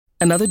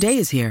Another day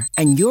is here,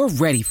 and you're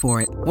ready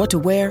for it. What to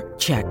wear?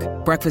 Check.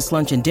 Breakfast,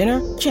 lunch, and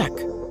dinner? Check.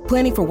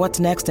 Planning for what's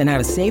next and how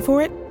to save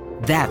for it?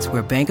 That's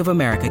where Bank of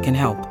America can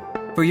help.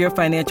 For your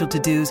financial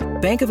to-dos,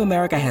 Bank of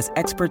America has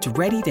experts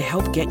ready to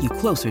help get you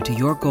closer to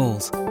your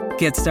goals.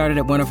 Get started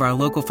at one of our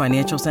local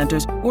financial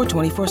centers or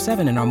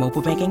 24/7 in our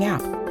mobile banking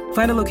app.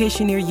 Find a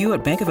location near you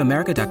at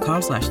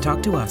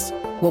bankofamerica.com/talktous.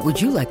 What would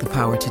you like the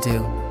power to do?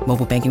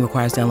 Mobile banking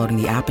requires downloading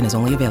the app and is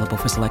only available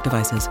for select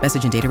devices.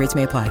 Message and data rates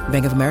may apply.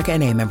 Bank of America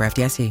N.A., member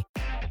FDIC.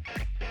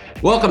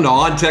 Welcome to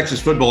On Texas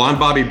Football. I'm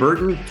Bobby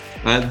Burton.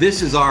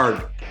 This is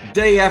our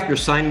day after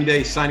signing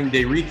day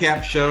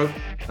recap show.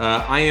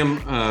 I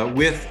am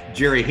with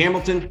Jerry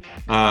Hamilton,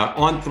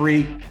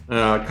 On3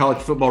 college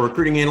football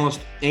recruiting analyst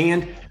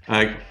and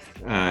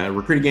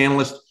recruiting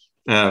analyst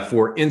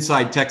for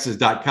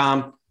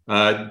InsideTexas.com.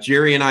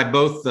 Jerry and I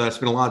both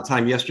spent a lot of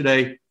time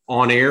yesterday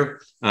on air.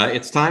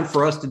 It's time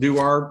for us to do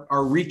our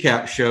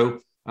recap show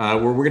where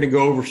we're going to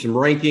go over some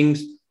rankings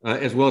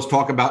as well as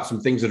talk about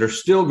some things that are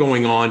still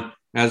going on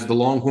as the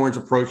Longhorns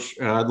approach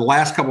the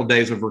last couple of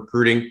days of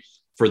recruiting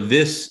for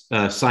this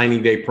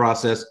signing day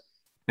process,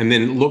 and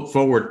then look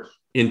forward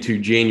into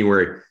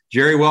January.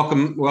 Jerry,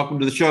 welcome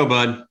to the show,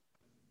 bud.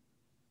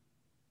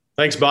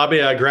 Thanks,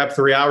 Bobby. I grabbed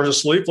 3 hours of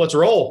sleep. Let's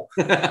roll.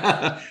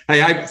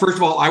 Hey, first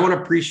of all, I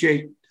want to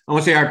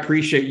say I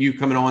appreciate you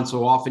coming on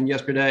so often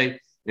yesterday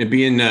and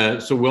being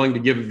so willing to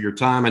give of your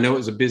time. I know it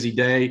was a busy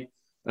day.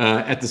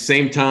 At the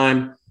same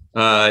time,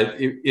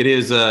 it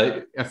is.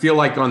 I feel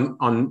like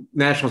on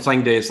National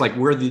Signing Day, it's like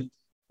we're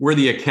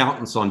the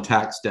accountants on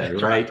tax day,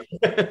 right?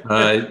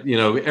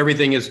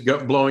 Everything is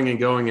blowing and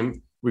going,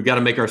 and we've got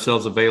to make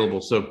ourselves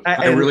available. So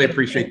I really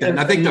appreciate that, and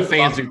I think the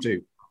fans do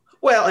too.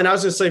 Well, and I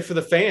was going to say for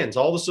the fans,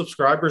 all the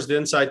subscribers to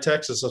Inside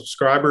Texas,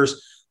 subscribers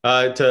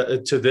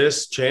to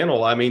this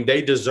channel, I mean,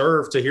 they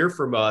deserve to hear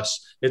from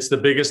us. It's the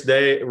biggest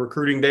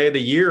recruiting day of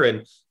the year,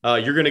 and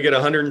you're going to get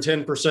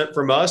 110%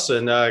 from us.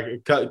 And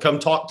come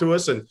talk to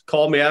us and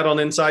call me out on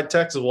Inside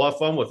Texas. We'll have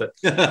fun with it.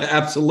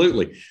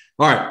 Absolutely.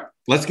 All right,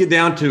 let's get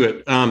down to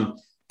it.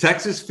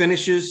 Texas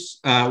finishes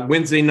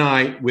Wednesday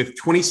night with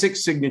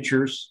 26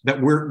 signatures that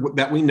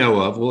we know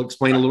of. We'll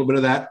explain a little bit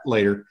of that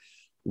later.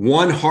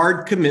 One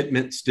hard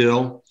commitment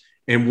still,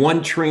 and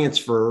one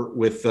transfer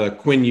with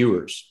Quinn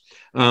Ewers.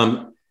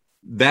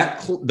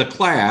 The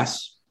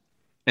class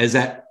is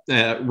at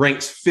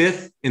ranks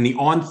fifth in the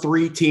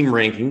On3 team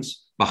rankings,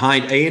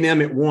 behind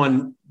A&M at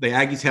 1. The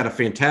Aggies had a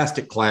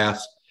fantastic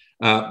class.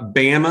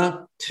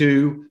 Bama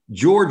 2,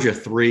 Georgia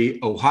 3,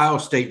 Ohio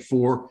State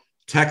 4,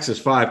 Texas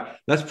 5.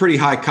 That's pretty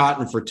high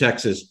cotton for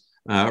Texas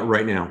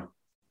right now.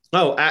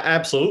 Oh,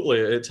 absolutely.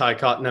 It's high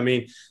cotton. I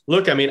mean,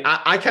 look,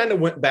 I kind of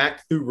went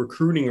back through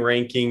recruiting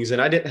rankings,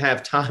 and I didn't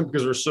have time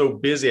because we're so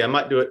busy. I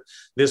might do it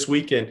this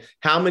weekend.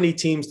 How many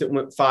teams that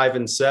went 5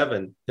 and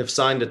 7 have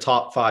signed a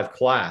top 5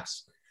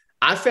 class?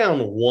 I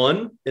found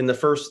one in the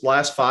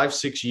last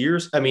 5-6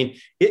 years. I mean,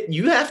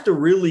 you have to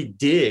really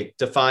dig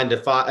to find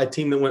a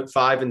team that went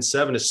 5 and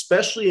 7,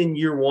 especially in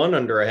year one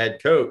under a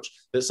head coach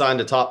that signed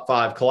a top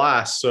 5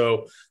 class.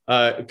 So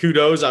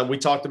kudos. We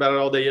talked about it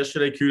all day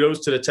yesterday.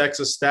 Kudos to the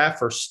Texas staff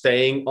for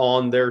staying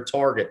on their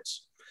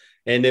targets.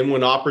 And then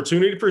when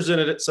opportunity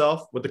presented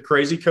itself with the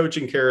crazy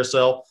coaching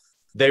carousel,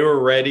 they were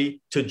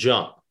ready to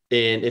jump.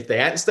 And if they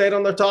hadn't stayed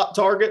on their top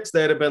targets,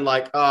 they'd have been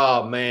like,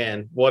 oh,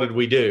 man, what did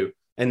we do?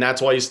 And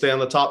that's why you stay on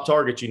the top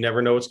target. You never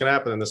know what's going to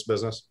happen in this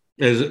business.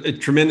 It's a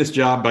tremendous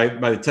job by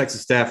the Texas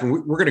staff. And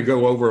we're going to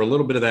go over a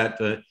little bit of that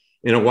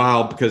in a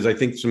while, because I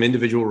think some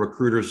individual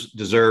recruiters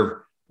deserve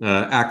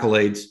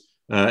accolades,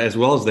 as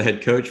well as the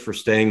head coach for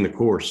staying the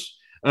course.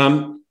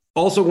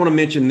 Also want to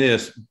mention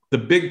this, the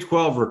Big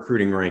 12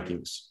 recruiting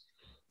rankings.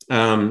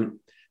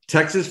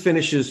 Texas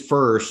finishes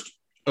first,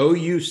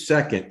 OU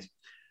second.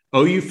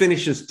 OU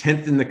finishes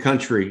 10th in the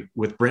country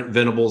with Brent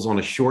Venables on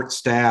a short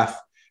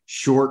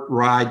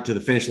ride to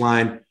the finish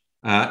line.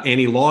 And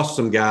he lost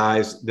some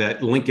guys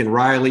that Lincoln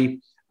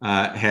Riley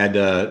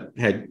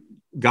had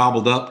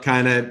gobbled up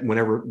kind of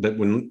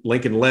when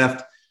Lincoln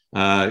left.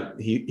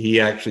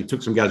 He actually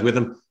took some guys with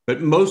him. But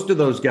most of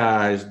those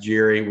guys,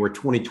 Jerry, were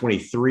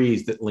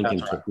 2023s that Lincoln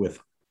took with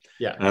him.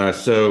 Yeah.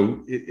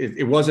 So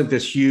it wasn't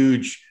this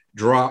huge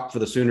drop for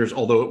the Sooners,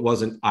 although it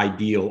wasn't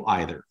ideal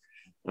either.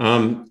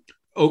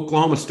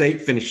 Oklahoma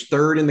State finished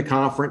third in the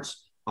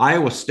conference.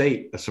 Iowa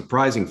State, a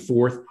surprising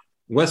fourth.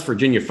 West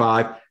Virginia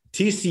 5.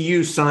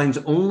 TCU signs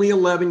only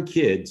 11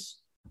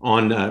 kids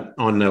on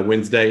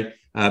Wednesday,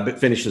 but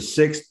finishes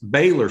 6th.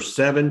 Baylor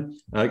 7.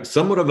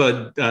 Somewhat of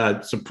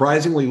a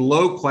surprisingly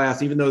low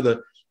class, even though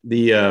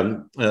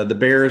the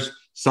Bears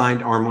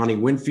signed Armani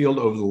Winfield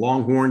over the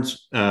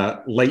Longhorns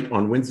late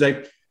on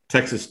Wednesday.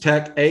 Texas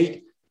Tech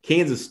 8.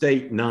 Kansas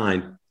State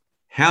 9.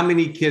 How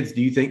many kids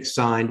do you think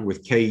signed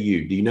with KU?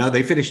 Do you know?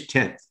 They finished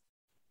 10th.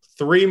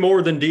 3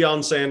 more than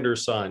Deion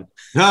Sanders signed.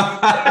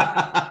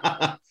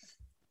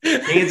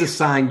 Kansas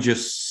signed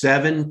just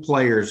 7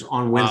 players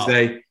on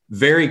Wednesday. Wow.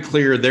 Very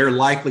clear they're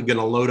likely going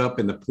to load up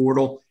in the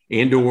portal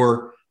and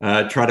or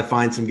try to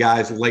find some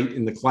guys late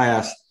in the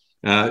class.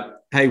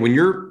 hey, when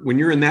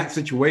you're in that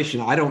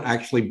situation, I don't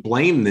actually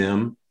blame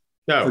them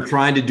for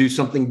trying to do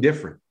something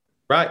different.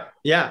 Right.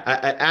 Yeah,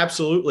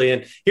 absolutely.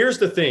 And here's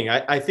the thing.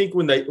 I think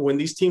when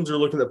these teams are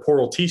looking at the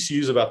portal,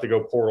 TCU's about to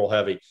go portal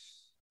heavy.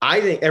 I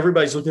think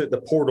everybody's looking at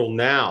the portal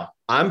now.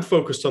 I'm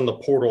focused on the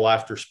portal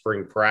after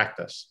spring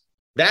practice.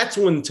 That's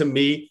when, to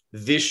me,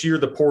 this year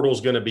the portal is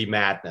going to be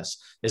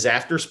madness. Is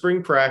after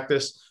spring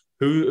practice,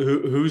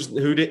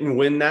 who didn't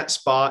win that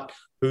spot,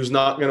 who's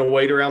not going to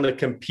wait around to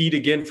compete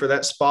again for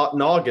that spot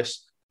in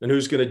August, and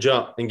who's going to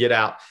jump and get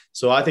out.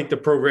 So I think the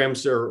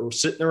programs are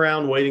sitting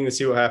around waiting to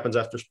see what happens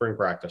after spring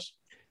practice.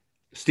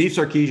 Steve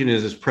Sarkisian, in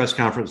his press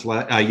conference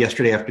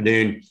yesterday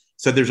afternoon,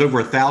 said there's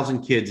over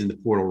 1,000 kids in the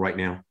portal right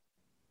now.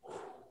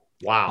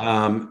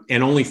 Wow.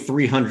 And only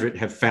 300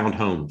 have found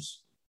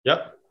homes.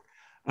 Yep.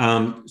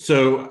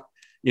 So,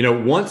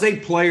 once a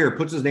player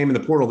puts his name in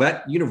the portal,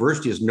 that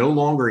university is no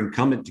longer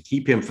incumbent to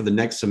keep him for the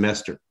next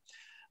semester.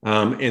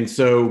 And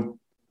so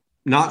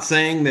not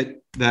saying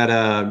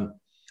that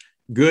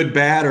good,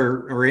 bad,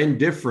 or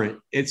indifferent,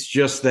 it's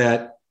just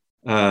that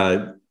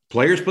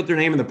players put their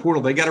name in the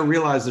portal. They got to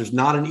realize there's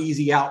not an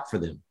easy out for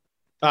them.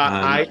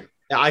 I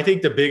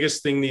think the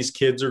biggest thing these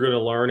kids are going to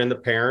learn, and the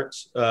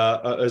parents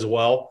as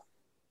well,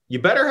 you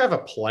better have a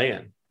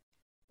plan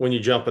when you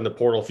jump in the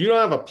portal. If you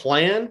don't have a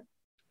plan,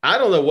 I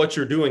don't know what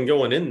you're doing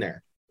going in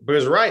there,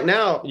 because right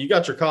now you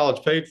got your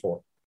college paid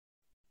for.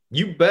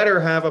 You better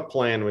have a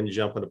plan when you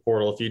jump in the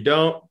portal. If you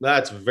don't,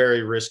 that's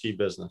very risky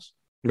business.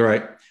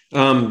 Right.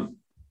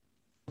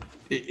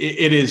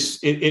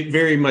 It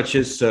very much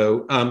is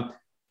so.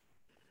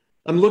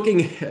 I'm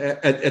looking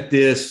at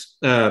this,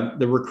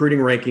 the recruiting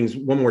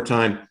rankings one more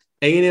time.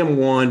 A&M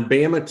 1,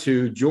 Bama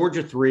 2,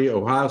 Georgia 3,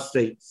 Ohio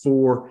State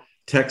 4,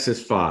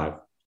 Texas 5.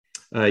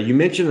 You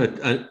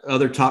mentioned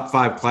other top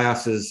 5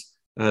 classes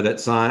that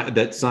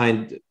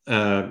signed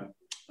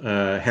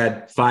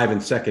had 5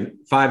 and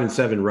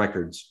 7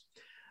 records,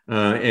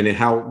 and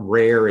how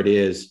rare it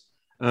is.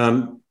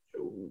 And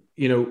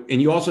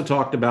you also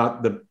talked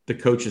about the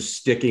coaches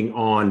sticking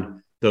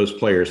on those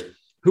players.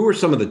 Who are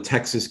some of the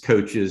Texas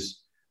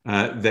coaches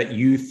that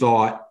you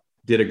thought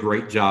did a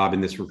great job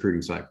in this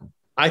recruiting cycle?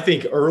 I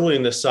think early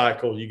in the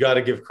cycle, you got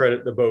to give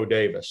credit to Bo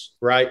Davis,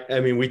 right?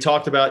 I mean, we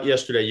talked about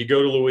yesterday. You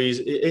go to Louise.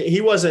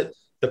 He wasn't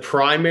the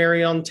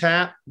primary on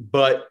tap,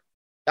 but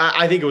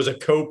I think it was a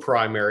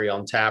co-primary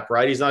on tap,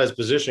 right? He's not his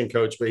position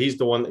coach, but he's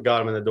the one that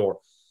got him in the door.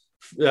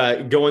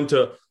 Going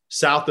to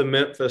south of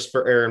Memphis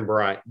for Aaron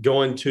Bryant,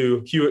 going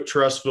to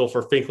Hewitt-Trussville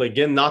for Finkley.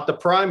 Again, not the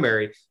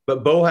primary,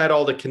 but Bo had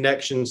all the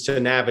connections to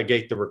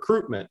navigate the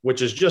recruitment,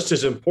 which is just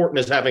as important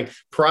as having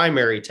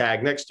primary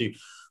tag next to you.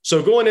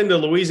 So going into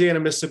Louisiana,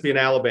 Mississippi, and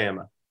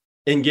Alabama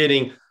and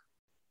getting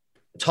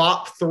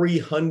top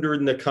 300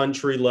 in the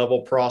country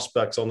level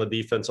prospects on the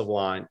defensive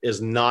line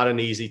is not an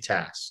easy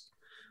task.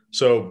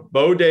 So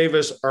Bo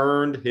Davis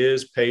earned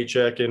his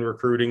paycheck in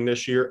recruiting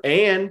this year.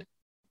 And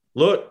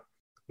look,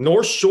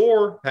 North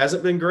Shore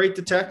hasn't been great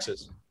to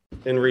Texas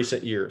in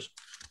recent years.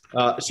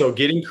 So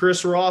getting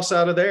Chris Ross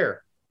out of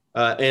there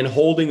and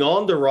holding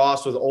on to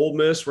Ross with Ole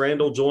Miss,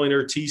 Randall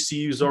Joyner,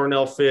 TCU,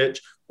 Zarnell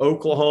Fitch,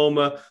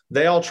 Oklahoma,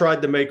 they all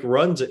tried to make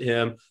runs at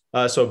him.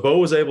 So Bo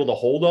was able to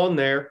hold on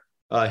there,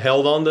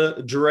 held on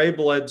to Jure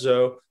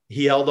Bledsoe.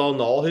 He held on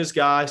to all his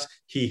guys.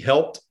 He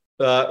helped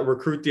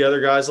recruit the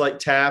other guys like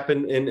Tapp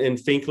and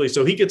Finkley.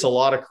 So he gets a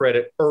lot of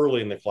credit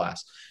early in the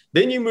class.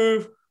 Then you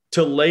move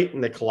to late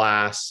in the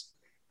class.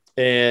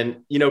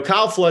 And,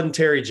 Kyle Flood and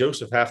Terry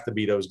Joseph have to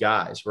be those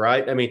guys,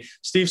 right? I mean,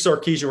 Steve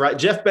Sarkisian, right?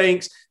 Jeff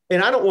Banks,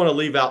 and I don't want to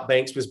leave out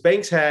Banks because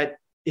Banks had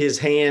his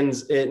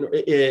hands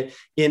in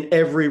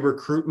every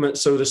recruitment,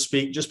 so to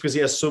speak, just because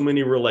he has so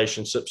many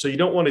relationships. So you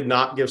don't want to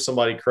not give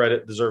somebody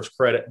credit, deserves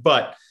credit.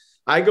 But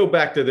I go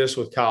back to this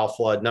with Kyle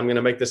Flood, and I'm going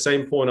to make the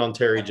same point on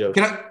Terry Joseph.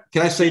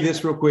 Can I say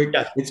this real quick?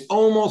 Yeah. It's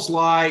almost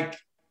like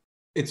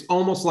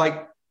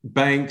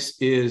Banks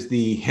is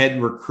the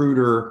head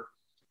recruiter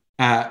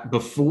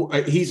before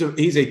he's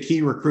a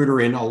key recruiter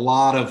in a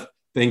lot of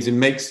things and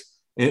makes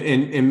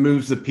and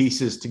moves the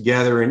pieces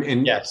together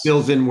and yes.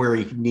 fills in where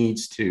he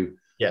needs to.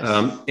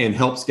 Yes. And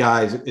helps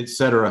guys, et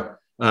cetera,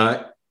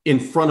 in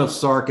front of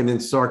Sark, and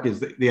then Sark is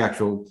the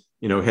actual,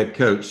 head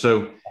coach.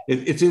 So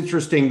it's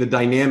interesting, the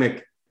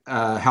dynamic,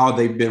 how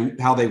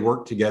they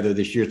work together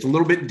this year. It's a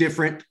little bit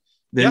different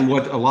than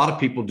what a lot of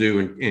people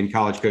do in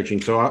college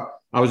coaching. So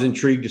I was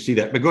intrigued to see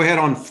that. But go ahead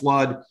on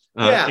Flood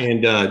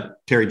and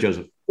Terry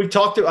Joseph.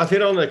 I've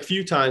hit on it a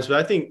few times, but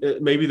I think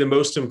maybe the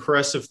most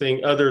impressive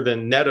thing, other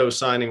than Neto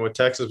signing with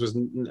Texas, was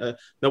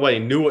nobody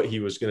knew what he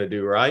was going to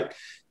do, right?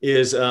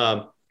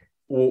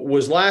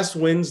 Was last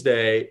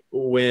Wednesday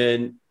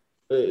when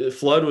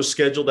Flood was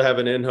scheduled to have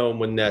an in-home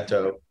with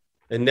Neto,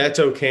 and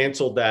Neto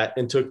canceled that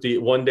and took the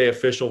one-day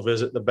official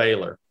visit to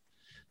Baylor.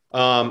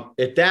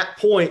 At that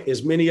point,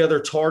 as many other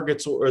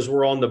targets as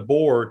were on the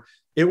board,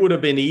 it would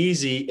have been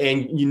easy.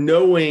 And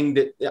knowing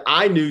that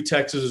I knew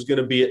Texas was going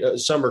to be at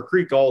Summer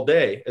Creek all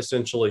day,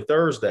 essentially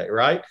Thursday,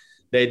 right?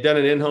 They had done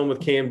an in-home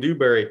with Cam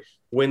Dewberry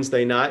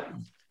Wednesday night.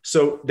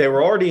 So they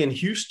were already in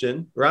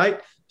Houston, right?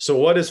 So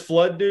what does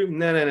Flood do?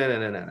 No.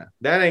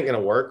 That ain't going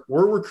to work.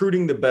 We're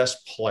recruiting the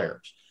best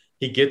players.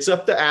 He gets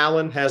up to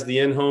Allen, has the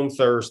in-home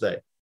Thursday,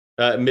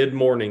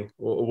 mid-morning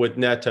with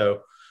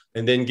Neto,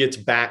 and then gets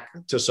back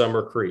to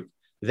Summer Creek.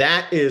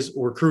 That is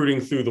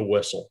recruiting through the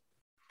whistle.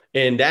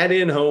 And that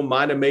in-home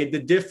might have made the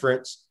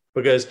difference,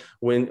 because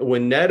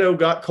when Neto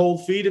got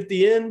cold feet at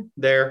the end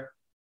there,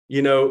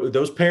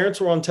 those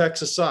parents were on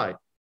Texas side.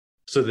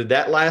 So did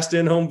that last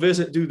in-home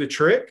visit do the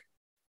trick?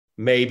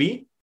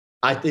 Maybe.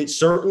 It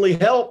certainly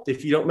helped.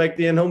 If you don't make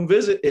the in-home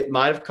visit, it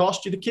might have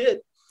cost you the kid.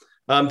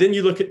 Then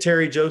you look at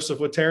Terry Joseph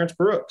with Terrence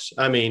Brooks.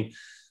 I mean,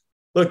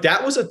 look,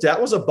 that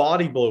was a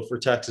body blow for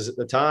Texas at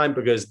the time,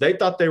 because they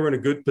thought they were in a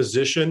good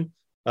position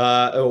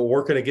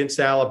working against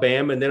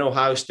Alabama, and then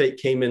Ohio State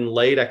came in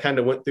late. I kind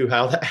of went through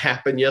how that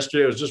happened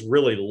yesterday. It was just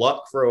really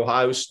luck for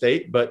Ohio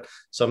State, but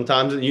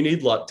sometimes you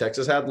need luck.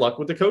 Texas had luck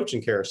with the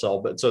coaching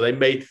carousel, but so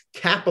they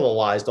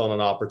capitalized on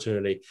an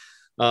opportunity.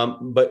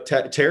 But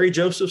Terry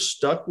Joseph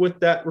stuck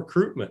with that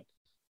recruitment,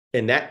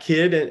 and that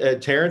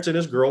kid, Terrence and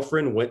his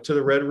girlfriend, went to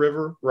the Red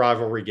River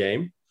rivalry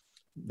game.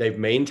 They've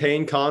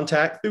maintained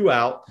contact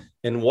throughout.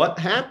 And what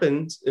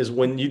happens is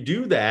when you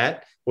do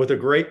that with a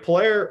great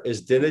player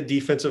is then a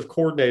defensive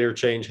coordinator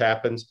change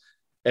happens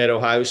at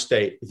Ohio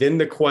State. Then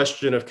the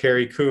question of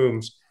Kerry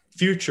Coombs'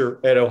 future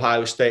at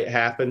Ohio State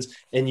happens,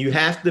 and you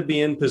have to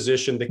be in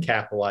position to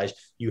capitalize.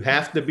 You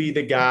have to be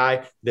the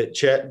guy that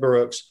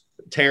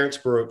Terrence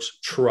Brooks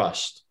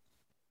trust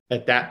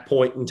at that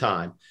point in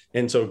time.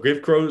 And so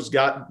give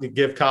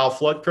Kyle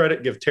Flood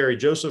credit, give Terry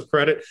Joseph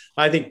credit.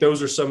 I think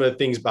those are some of the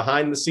things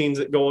behind the scenes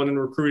that go on in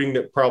recruiting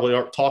that probably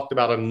aren't talked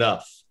about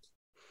enough.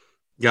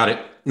 Got it.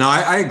 No,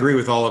 I agree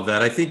with all of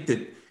that. I think that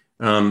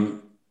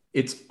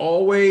it's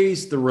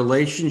always the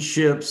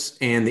relationships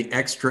and the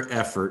extra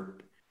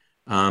effort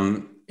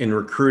in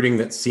recruiting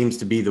that seems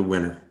to be the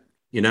winner.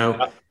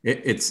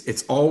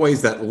 It's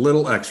always that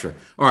little extra.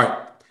 All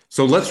right.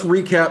 So let's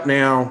recap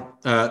now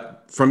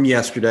from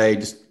yesterday.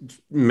 Just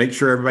make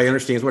sure everybody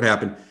understands what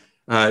happened.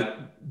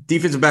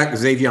 Defensive back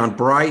Xavion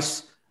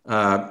Bryce,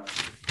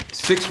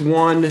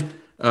 6'1",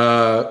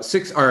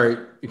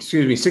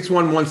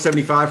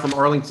 175 from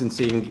Arlington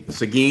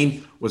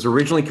Seguin, was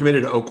originally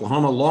committed to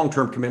Oklahoma,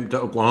 long-term commitment to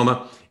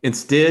Oklahoma.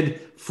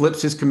 Instead,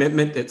 flips his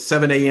commitment at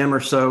 7 a.m. or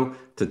so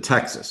to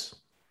Texas.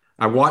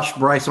 I watched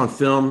Bryce on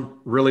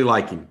film, really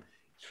like him.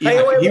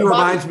 He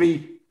reminds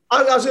me.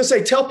 I was going to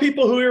say, tell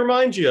people who he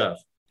reminds you of.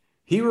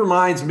 He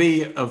reminds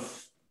me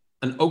of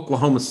an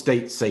Oklahoma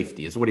State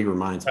safety is what he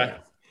reminds me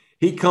of.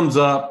 He comes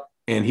up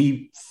and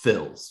he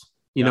fills.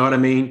 You know what I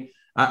mean?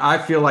 I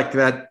feel like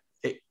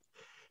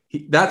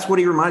that's what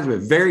he reminds me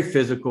of. Very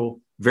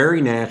physical,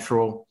 very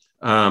natural,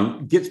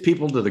 gets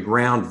people to the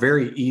ground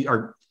very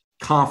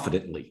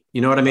confidently.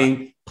 You know what I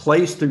mean?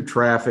 Plays through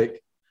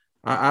traffic.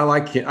 I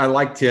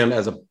liked him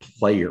as a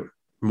player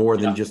more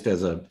than just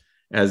as a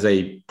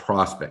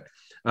prospect.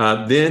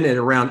 Then at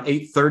around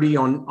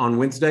 8:30 on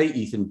Wednesday,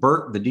 Ethan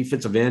Burke, the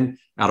defensive end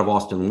out of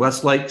Austin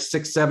Westlake,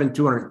 6'7",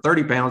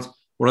 230 pounds,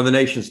 one of the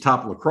nation's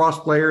top lacrosse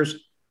players.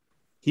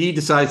 He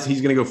decides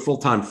he's going to go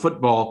full-time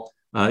football,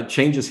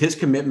 changes his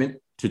commitment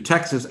to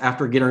Texas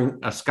after getting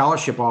a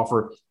scholarship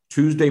offer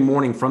Tuesday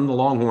morning from the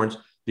Longhorns.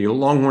 The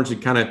Longhorns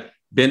had kind of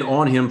been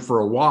on him for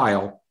a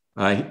while.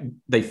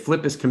 They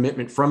flip his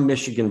commitment from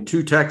Michigan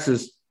to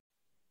Texas.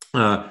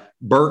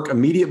 Burke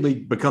immediately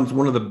becomes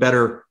one of the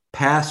better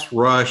pass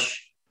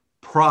rush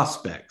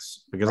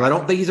prospects, because I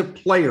don't think he's a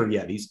player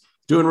yet. He's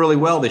doing really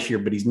well this year,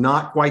 but he's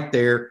not quite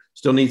there.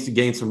 Still needs to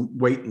gain some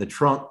weight in the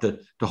trunk to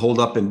hold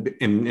up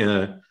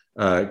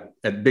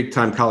at big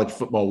time college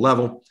football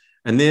level.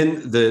 And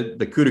then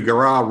the coup de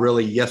grace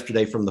really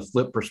yesterday from the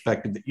flip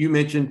perspective that you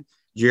mentioned,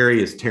 Jerry,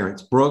 is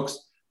Terrence Brooks,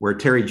 where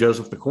Terry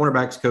Joseph, the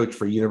cornerbacks coach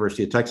for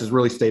University of Texas,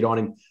 really stayed on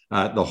him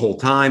the whole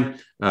time.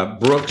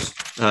 Brooks,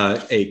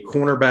 a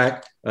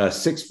cornerback,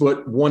 6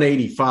 foot,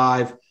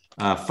 185,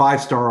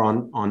 5-star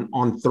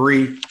on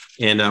 3,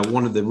 and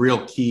one of the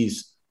real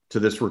keys to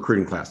this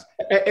recruiting class.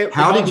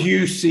 How did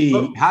you see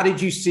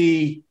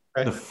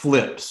the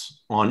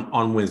flips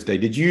on Wednesday?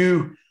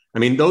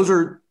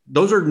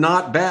 Those are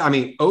not bad. I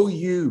mean,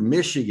 OU,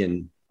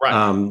 Michigan,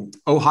 right.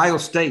 Ohio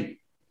State,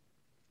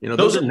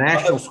 those are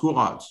national school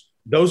odds.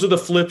 Those are the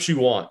flips you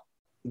want.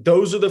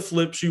 Those are the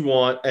flips you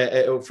want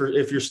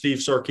if you're Steve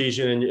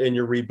Sarkisian and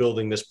you're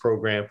rebuilding this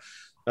program.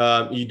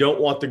 You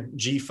don't want the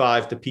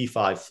G5 to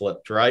P5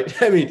 flipped,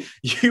 right? I mean,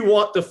 you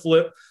want the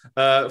flip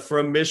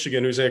from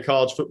Michigan, who's in a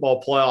college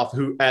football playoff,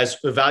 who has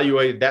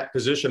evaluated that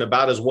position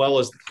about as well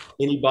as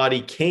anybody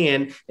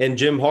can. And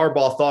Jim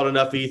Harbaugh thought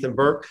enough of Ethan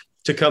Burke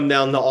to come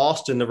down to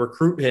Austin to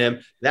recruit him.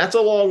 That's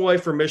a long way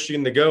for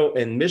Michigan to go,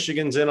 and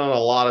Michigan's in on a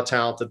lot of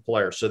talented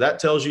players. So that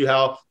tells you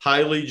how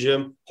highly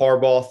Jim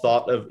Harbaugh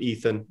thought of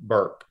Ethan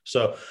Burke.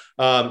 So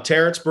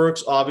Terrence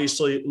Brooks,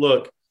 obviously,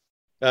 look,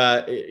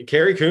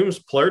 Kerry Coombs'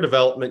 player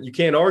development, you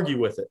can't argue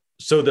with it.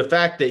 So the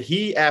fact that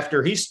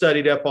after he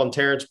studied up on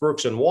Terrence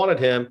Brooks and wanted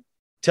him,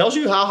 tells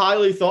you how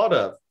highly thought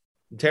of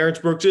Terrence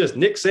Brooks is.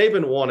 Nick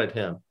Saban wanted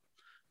him.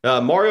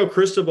 Mario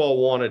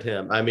Cristobal wanted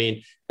him. I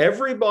mean,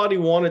 everybody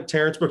wanted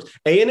Terrence Brooks.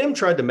 A&M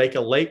tried to make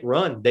a late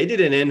run. They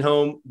did an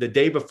in-home the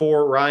day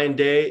before Ryan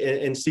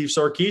Day and Steve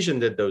Sarkisian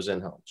did those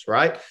in-homes,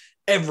 right?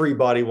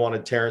 Everybody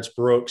wanted Terrence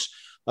Brooks.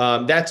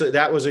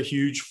 That was a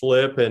huge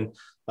flip. And,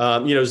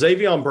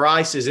 Xavier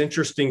Bryce is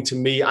interesting to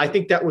me. I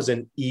think that was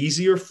an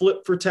easier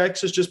flip for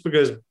Texas just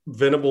because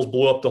Venables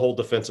blew up the whole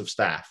defensive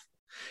staff.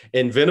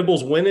 And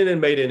Venables went in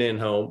and made an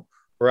in-home,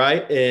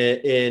 right?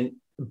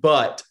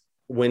 But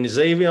when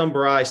Xavier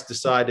Bryce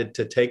decided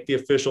to take the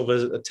official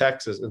visit to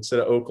Texas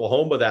instead of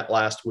Oklahoma that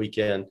last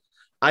weekend,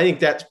 I think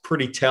that's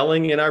pretty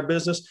telling in our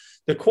business.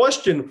 The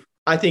question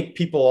I think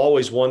people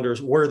always wonder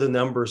is where are the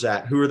numbers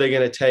at? Who are they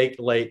going to take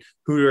late?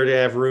 Who are they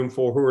have room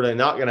for? Who are they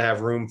not going to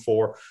have room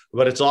for?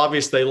 But it's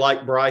obvious they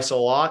like Bryce a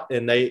lot,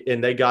 and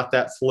they got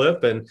that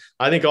flip. And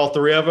I think all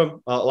three of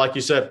them, like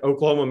you said,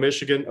 Oklahoma,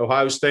 Michigan,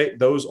 Ohio State,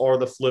 those are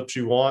the flips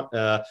you want,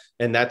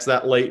 and that's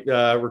that late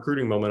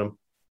recruiting momentum.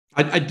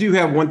 I do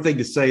have one thing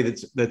to say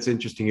that's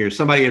interesting here.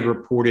 Somebody had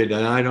reported,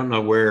 and I don't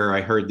know where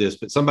I heard this,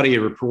 but somebody had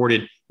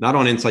reported, not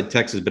on Inside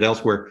Texas, but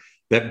elsewhere,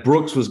 that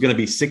Brooks was going to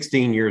be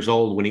 16 years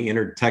old when he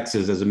entered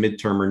Texas as a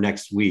midtermer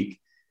next week.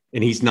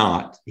 And he's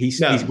not.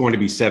 He's going to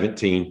be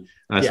 17.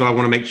 So I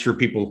want to make sure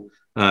people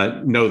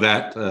know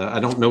that. I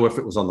don't know if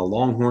it was on the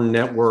Longhorn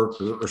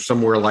Network or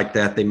somewhere like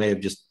that. They may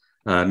have just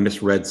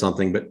misread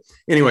something. But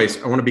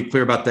anyways, I want to be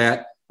clear about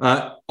that.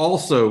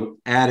 Also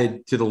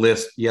added to the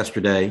list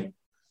yesterday,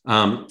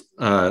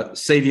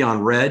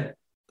 Savion Red,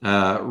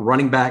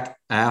 running back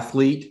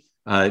athlete.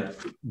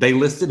 They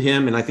listed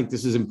him, and I think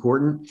this is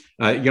important,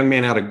 young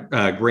man out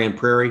of Grand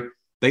Prairie.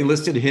 They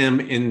listed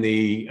him in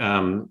the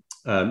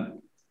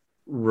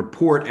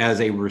report as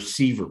a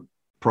receiver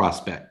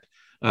prospect.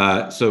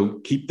 So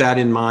keep that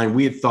in mind.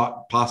 We had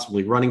thought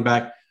possibly running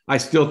back. I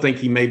still think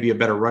he may be a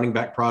better running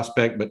back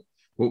prospect, but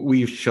what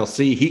we shall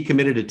see. He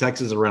committed to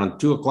Texas around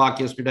 2:00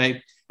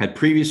 yesterday, had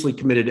previously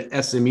committed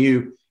to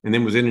SMU, and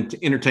then was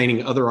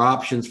entertaining other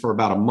options for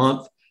about a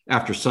month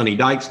after Sonny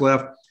Dykes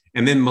left.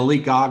 And then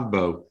Malik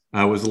Agbo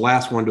was the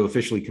last one to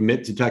officially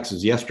commit to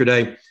Texas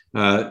yesterday.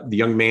 The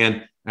young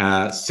man,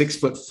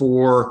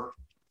 6'4"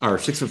 or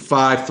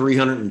 6'5",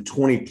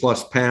 320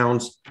 plus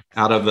pounds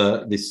out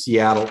of the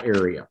Seattle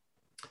area.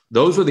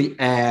 Those are the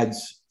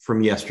ads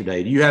from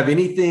yesterday. Do you have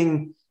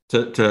anything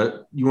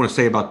to you want to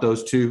say about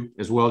those two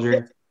as well,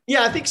 Jerry?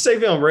 Yeah, I think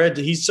Savion Red,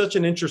 he's such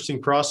an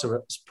interesting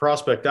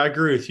prospect. I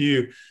agree with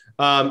you.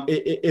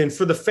 And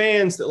for the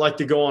fans that like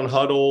to go on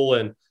Huddle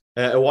and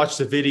watch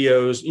the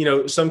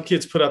videos, some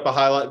kids put up a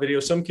highlight video.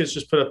 Some kids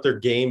just put up their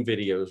game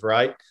videos,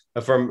 right,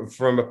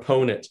 from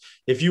opponents.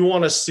 If you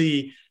want to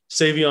see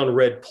Savion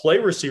Red play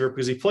receiver,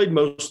 because he played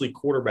mostly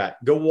quarterback,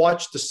 go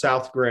watch the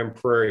South Grand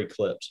Prairie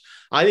clips.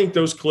 I think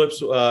those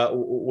clips,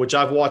 which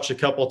I've watched a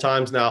couple of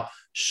times now,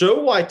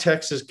 show why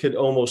Texas could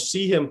almost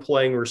see him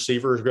playing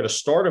receiver. Is going to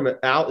start him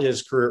out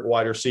his career at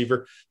wide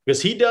receiver,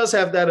 because he does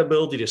have that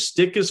ability to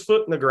stick his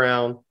foot in the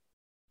ground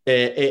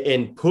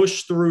and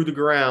push through the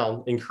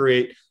ground and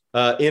create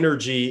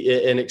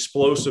energy and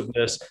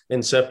explosiveness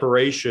and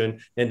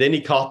separation. And then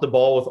he caught the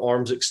ball with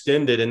arms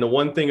extended. And the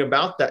one thing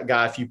about that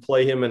guy, if you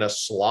play him in a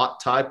slot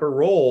type of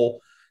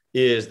role,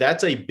 is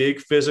that's a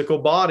big physical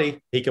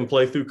body. He can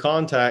play through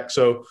contact.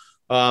 So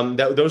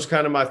those are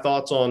kind of my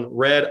thoughts on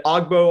Red.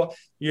 Agbo,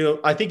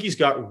 I think he's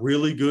got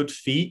really good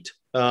feet.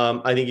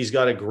 I think he's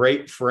got a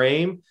great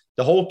frame.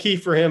 The whole key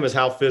for him is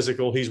how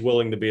physical he's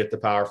willing to be at the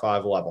Power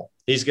 5 level.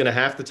 He's going to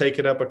have to take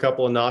it up a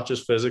couple of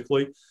notches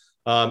physically.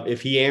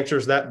 If he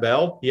answers that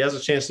bell, he has a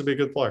chance to be a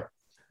good player.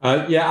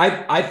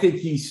 I think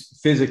he's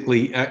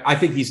physically, I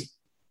think he's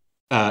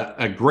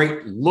a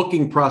great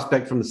looking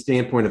prospect from the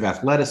standpoint of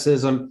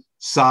athleticism,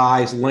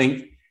 size,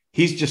 length.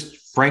 He's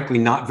just frankly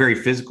not very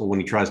physical when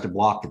he tries to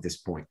block at this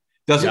point.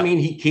 Doesn't mean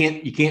you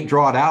can't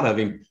draw it out of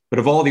him, but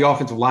of all the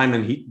offensive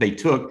linemen they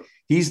took,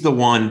 he's the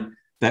one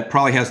that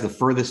probably has the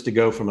furthest to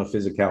go from a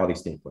physicality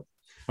standpoint.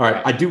 All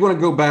right. I do want to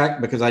go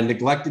back because I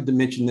neglected to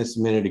mention this a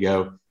minute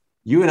ago.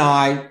 You and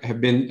I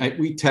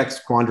we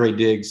text Quandre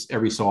Diggs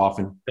every so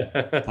often.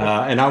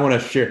 And I want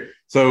to share.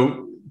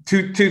 So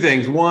two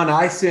things. One,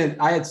 I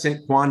had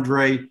sent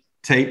Quandre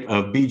tape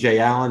of BJ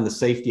Allen, the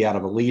safety out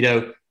of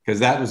Aledo, because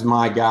that was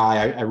my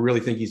guy. I really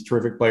think he's a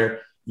terrific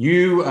player.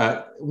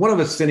 One of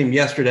us sent him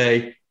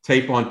yesterday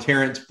tape on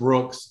Terrence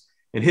Brooks,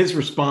 and his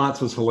response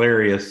was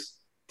hilarious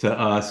to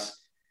us.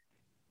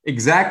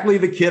 Exactly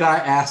the kid I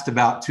asked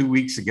about 2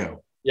 weeks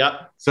ago.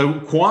 Yeah. So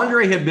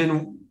Quandre had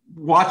been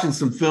watching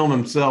some film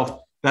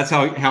himself. That's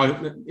how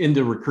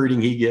into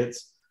recruiting he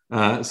gets.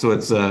 So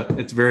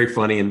it's very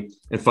funny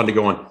and fun to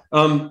go on.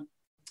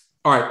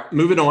 All right,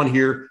 moving on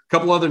here. A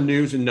couple other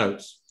news and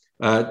notes.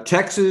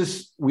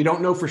 Texas, we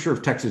don't know for sure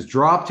if Texas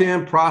dropped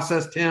him,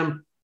 processed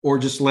him, or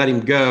just let him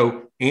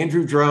go.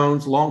 Andrew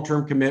Drones,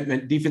 long-term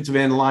commitment, defensive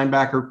end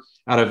linebacker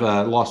out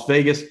of Las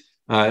Vegas,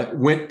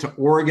 went to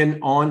Oregon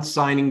on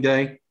signing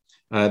day.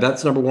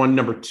 That's number one.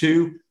 Number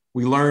two,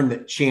 we learned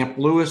that Champ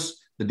Lewis,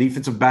 the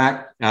defensive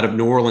back out of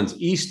New Orleans,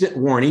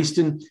 Warren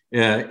Easton,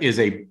 is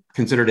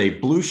considered a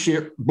blue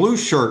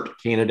shirt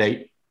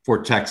candidate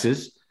for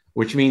Texas.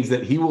 which means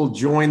that he will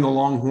join the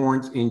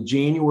Longhorns in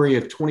January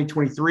of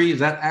 2023. Is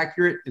that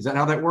accurate? Is that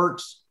how that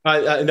works?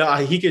 No,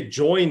 he could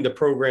join the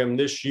program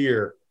this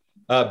year,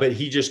 but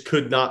he just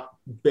could not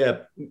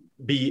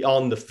be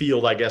on the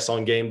field, I guess,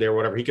 on game day or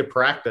whatever. He could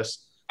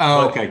practice.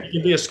 Oh, okay. He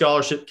can be a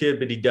scholarship kid,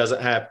 but he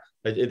doesn't have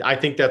 – I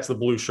think that's the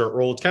blue shirt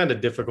rule. It's kind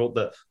of difficult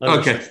to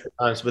understand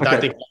sometimes, but I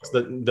think that's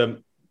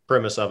the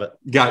premise of it.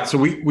 Got it. So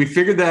we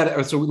figured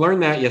that. So we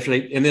learned that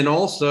yesterday. And then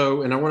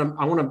also, and I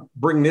want to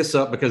bring this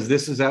up because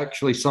this is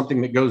actually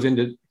something that goes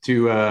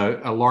into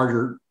a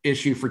larger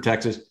issue for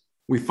Texas.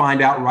 We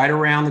find out right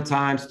around the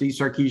time Steve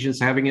Sarkisian's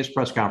having his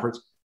press conference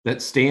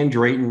that Stan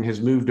Drayton has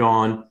moved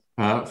on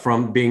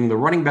from being the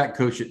running back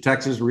coach at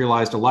Texas,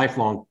 realized a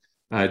lifelong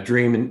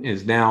dream, and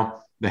is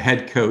now the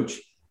head coach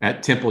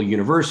at Temple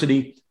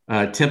University.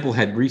 Temple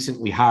had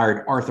recently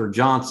hired Arthur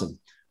Johnson,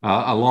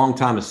 a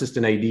longtime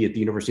assistant AD at the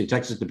University of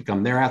Texas, to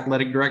become their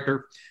athletic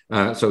director.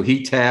 So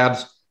he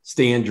tabs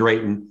Stan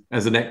Drayton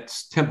as the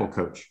next Temple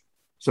coach.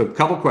 So a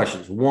couple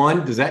questions.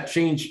 One, does that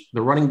change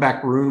the running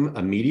back room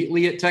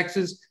immediately at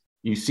Texas?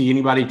 You see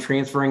anybody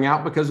transferring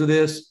out because of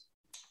this?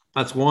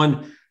 That's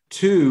one.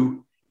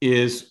 Two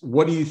is,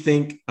 what do you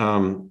think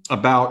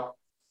about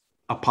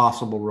a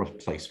possible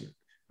replacement?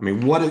 I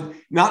mean,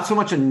 not so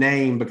much a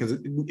name because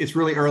it's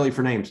really early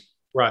for names,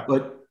 right?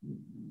 But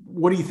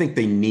what do you think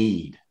they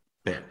need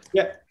there?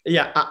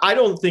 Yeah. I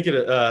don't think it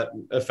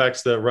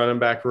affects the running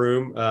back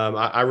room.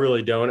 I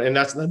really don't. And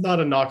that's not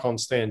a knock on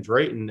Stan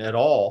Drayton at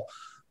all.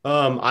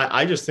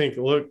 I just think,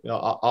 look,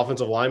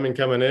 offensive lineman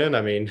coming in.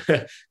 I mean,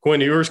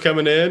 Quinn Ewers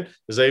coming in,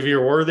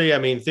 Xavier Worthy. I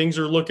mean, things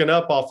are looking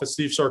up off of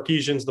Steve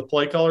Sarkisian's the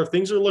play caller.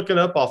 Things are looking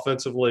up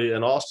offensively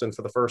in Austin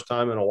for the first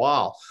time in a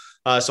while.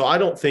 So I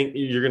don't think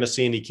you're going to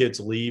see any kids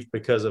leave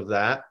because of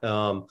that.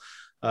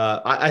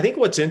 I think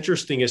what's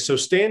interesting is, so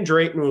Stan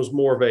Drayton was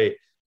more of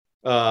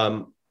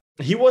a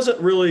he wasn't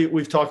really,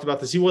 we've talked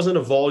about this, he wasn't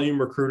a volume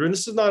recruiter. And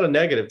this is not a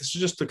negative. This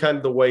is just the kind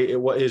of the way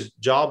what his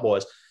job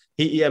was.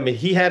 He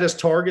had his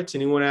targets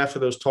and he went after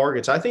those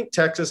targets. I think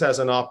Texas has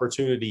an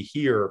opportunity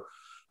here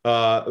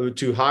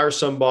to hire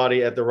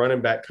somebody at the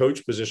running back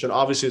coach position.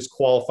 Obviously, it's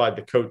qualified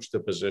to coach the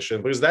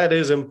position because that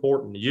is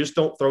important. You just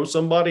don't throw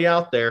somebody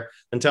out there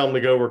and tell them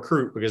to go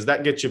recruit, because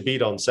that gets you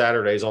beat on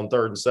Saturdays on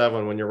 3rd and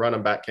 7 when your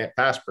running back can't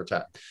pass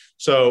protect.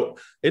 So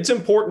it's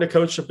important to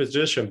coach the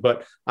position.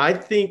 But I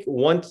think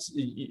once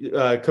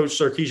Coach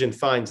Sarkisian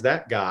finds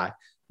that guy,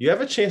 you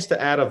have a chance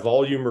to add a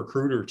volume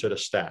recruiter to the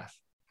staff.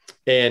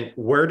 And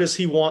where does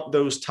he want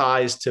those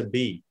ties to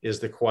be is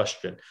the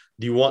question.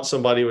 Do you want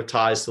somebody with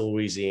ties to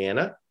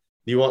Louisiana?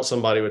 Do you want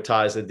somebody with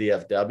ties to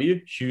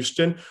DFW,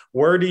 Houston?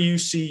 Where do you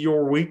see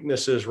your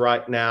weaknesses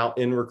right now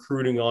in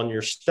recruiting on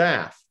your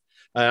staff?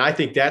 And I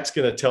think that's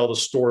going to tell the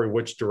story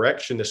which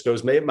direction this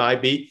goes. It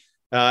might be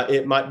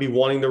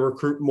wanting to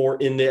recruit more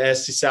in the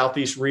SEC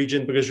Southeast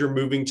region because you're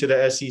moving to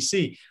the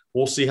SEC.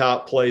 We'll see how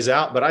it plays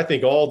out. But I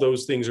think all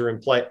those things are in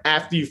play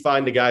after you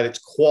find a guy that's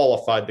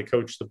qualified to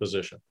coach the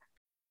position.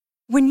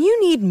 When you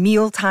need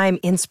mealtime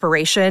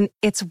inspiration,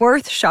 it's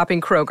worth shopping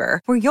Kroger,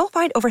 where you'll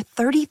find over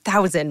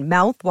 30,000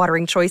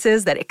 mouth-watering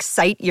choices that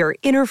excite your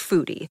inner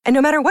foodie. And no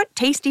matter what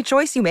tasty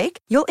choice you make,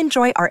 you'll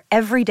enjoy our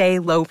everyday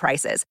low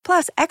prices,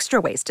 plus extra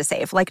ways to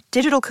save, like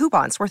digital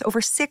coupons worth over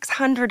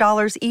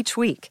 $600 each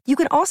week. You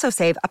can also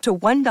save up to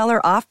 $1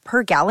 off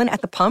per gallon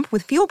at the pump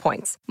with fuel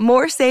points.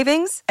 More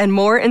savings and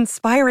more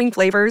inspiring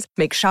flavors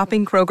make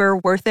shopping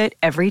Kroger worth it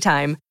every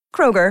time.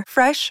 Kroger,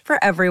 fresh for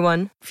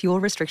everyone. Fuel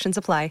restrictions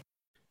apply.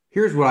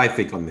 Here's what I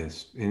think on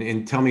this,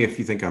 and tell me if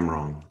you think I'm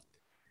wrong.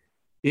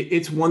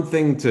 It's one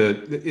thing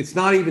it's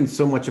not even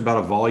so much about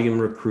a volume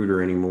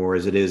recruiter anymore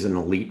as it is an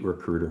elite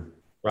recruiter.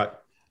 Right.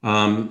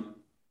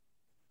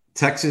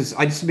 Texas,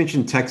 I just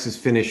mentioned Texas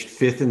finished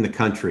 5th in the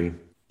country.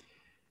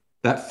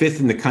 That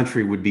 5th in the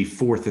country would be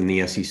 4th in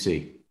the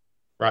SEC.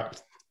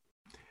 Right.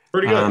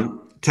 Pretty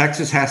good.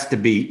 Texas has to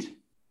beat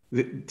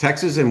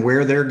Texas, and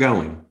where they're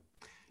going,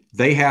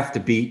 they have to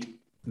beat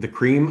the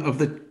cream of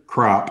the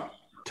crop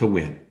to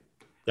win.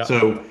 Yep.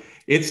 So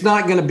it's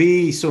not going to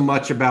be so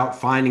much about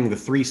finding the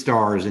 3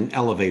 stars and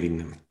elevating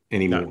them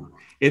anymore. No.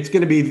 It's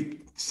going to be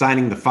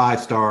signing the 5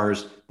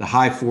 stars, the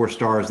high 4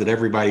 stars that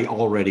everybody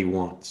already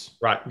wants.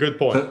 Right. Good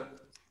point.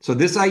 So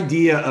this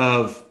idea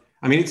of,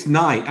 it's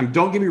nice.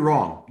 Don't get me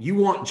wrong. You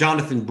want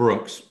Jonathan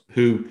Brooks,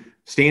 who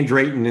Stan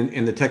Drayton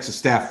and the Texas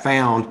staff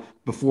found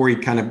before he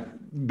kind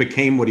of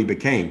became what he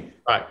became.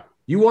 Right.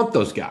 You want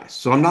those guys.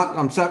 So I'm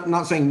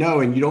not saying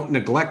no, and you don't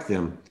neglect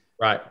them.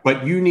 Right.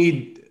 But you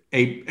need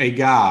a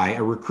guy,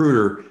 a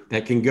recruiter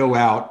that can go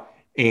out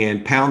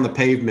and pound the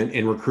pavement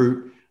and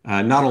recruit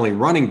not only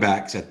running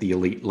backs at the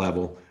elite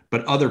level,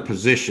 but other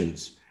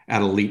positions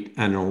at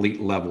an elite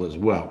level as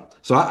well.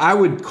 So I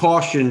would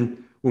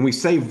caution, when we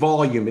say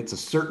volume, it's a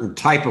certain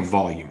type of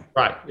volume.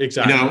 Right.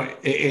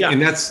 Exactly.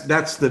 And that's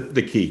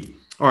the key.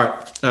 All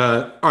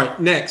right.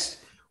 Next,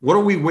 what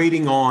are we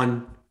waiting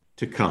on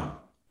to come?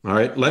 All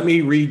right. Let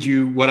me read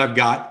you what I've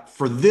got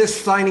for this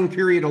signing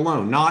period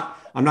alone.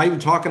 I'm not even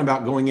talking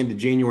about going into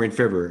January and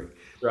February.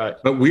 Right.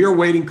 But we are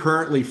waiting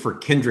currently for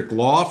Kendrick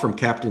Law from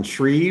Captain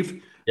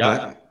Shreve.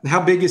 Yeah.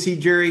 How big is he,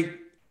 Jerry?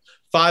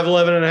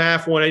 5'11 and a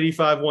half,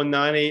 185,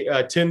 190,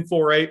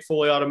 10.48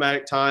 fully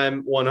automatic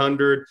time,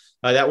 100.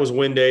 That was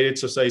wind dated,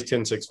 so say he's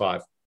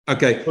 10.65.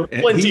 Okay.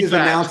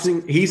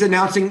 He's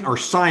announcing or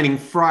signing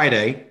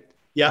Friday.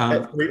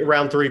 Yeah,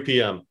 around 3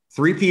 p.m.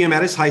 3 p.m.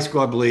 at his high school,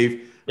 I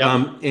believe.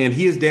 Yep. And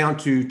he is down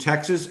to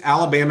Texas,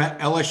 Alabama,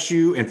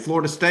 LSU, and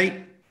Florida State.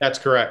 That's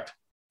correct.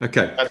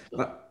 Okay.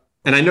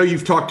 And I know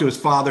you've talked to his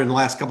father in the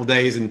last couple of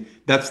days, and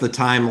that's the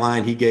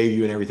timeline he gave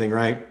you and everything,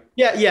 right?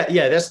 Yeah.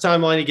 That's the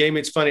timeline he gave me.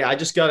 It's funny. I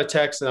just got a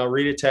text, and I'll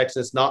read a text.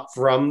 It's not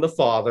from the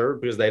father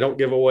because they don't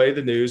give away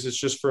the news. It's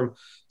just from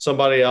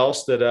somebody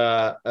else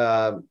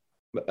that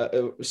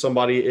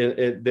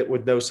somebody that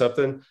would know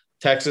something.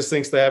 Texas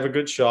thinks they have a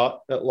good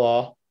shot at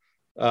law.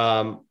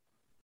 Bama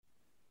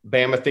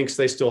thinks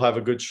they still have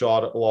a good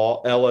shot at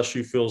law.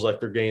 LSU feels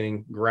like they're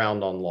gaining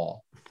ground on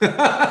law.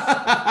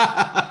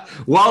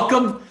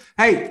 Welcome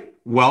to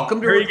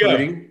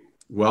recruiting.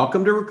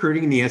 Welcome to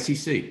recruiting in the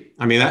SEC.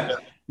 I mean,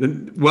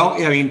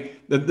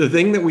 the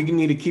thing that we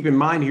need to keep in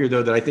mind here,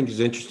 though, that I think is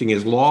interesting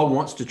is Law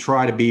wants to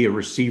try to be a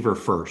receiver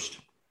first.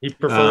 He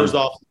prefers the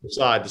offensive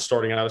side to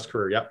starting out his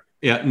career. Yep.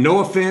 Yeah.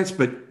 No offense,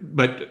 but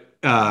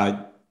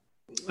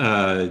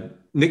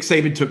Nick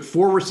Saban took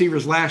 4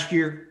 receivers last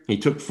year. He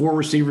took 4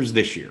 receivers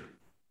this year.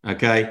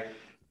 Okay.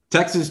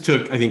 Texas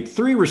took, I think,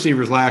 3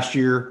 receivers last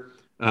year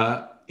and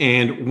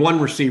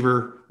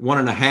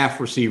 1.5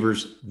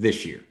 receivers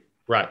this year.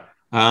 Right.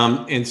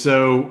 And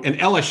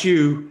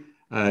LSU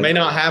may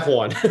not have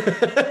one.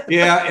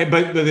 Yeah.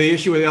 But the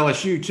issue with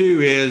LSU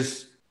too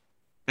is,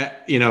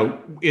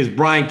 is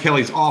Brian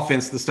Kelly's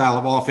offense, the style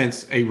of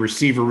offense a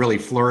receiver really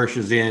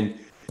flourishes in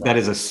that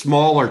is a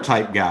smaller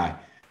type guy.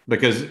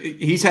 Because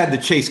he's had the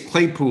Chase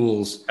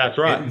Claypools. That's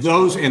right. And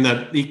those and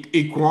the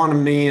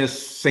Equanimeous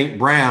St.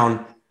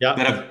 Brown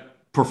that have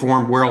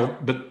performed well.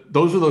 But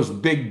those are those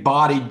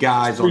big-bodied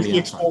guys on the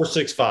outside.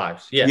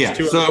 4.65. Yes. Yeah.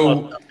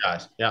 So,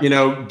 guys.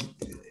 Yeah.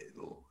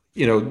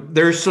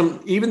 There's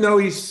some, even though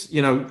he's,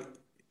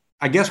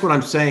 I guess what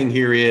I'm saying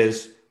here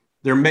is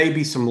there may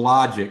be some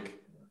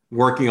logic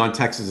working on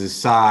Texas's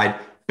side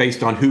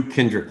based on who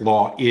Kendrick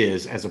Law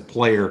is as a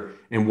player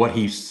and what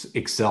he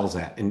excels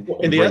at. And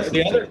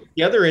the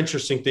other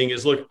interesting thing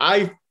is, look,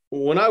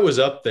 when I was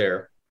up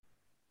there,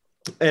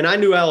 and I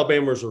knew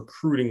Alabama was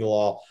recruiting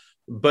Law,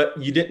 but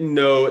you didn't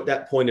know at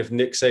that point if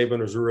Nick Saban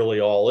was really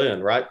all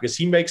in, right? Because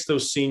he makes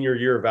those senior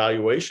year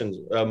evaluations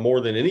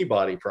more than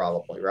anybody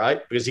probably,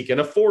 right? Because he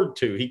can afford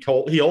to. He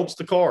holds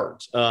the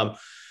cards.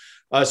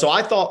 So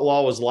I thought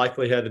Law was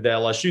likely headed to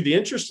LSU. The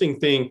interesting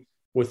thing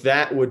with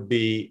that would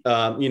be,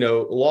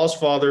 Law's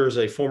father is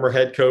a former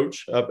head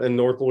coach up in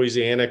North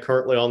Louisiana,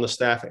 currently on the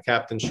staff at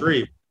Captain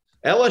Shreve.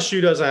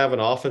 LSU doesn't have an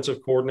offensive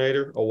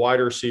coordinator, a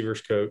wide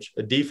receivers coach,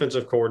 a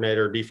defensive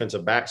coordinator, a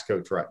defensive backs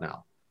coach right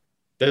now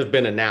that have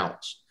been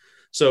announced.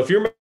 So if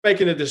you're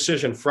making a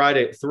decision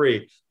Friday at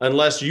 3,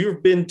 unless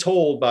you've been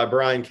told by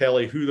Brian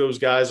Kelly who those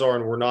guys are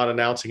and we're not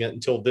announcing it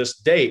until this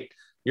date,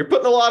 you're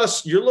putting a lot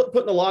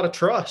of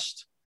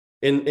trust.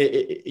 And,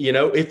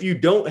 if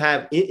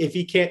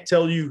he can't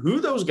tell you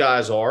who those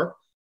guys are,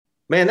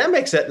 man, that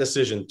makes that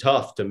decision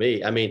tough to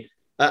me. I mean,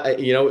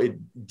 it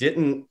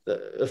didn't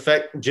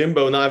affect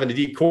Jimbo not having a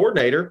D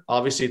coordinator,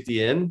 obviously at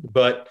the end,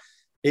 but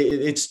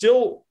it's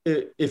still,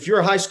 if you're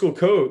a high school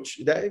coach,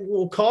 that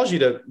will cause you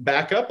to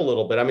back up a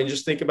little bit. I mean,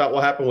 just think about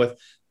what happened with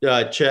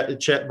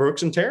Chet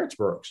Brooks and Terrence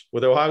Brooks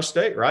with Ohio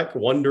State, right?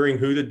 Wondering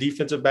who the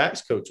defensive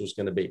backs coach was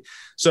going to be.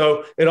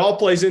 So it all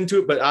plays into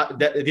it. But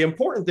the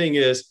important thing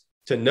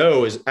to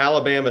know is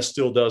Alabama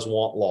still does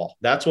want Law.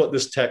 That's what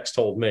this text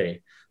told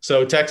me.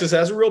 So Texas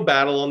has a real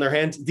battle on their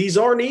hands. These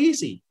aren't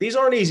easy. These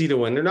aren't easy to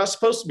win. They're not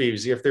supposed to be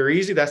easy. If they're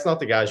easy, that's not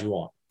the guys you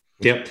want.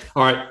 Yep.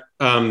 All right.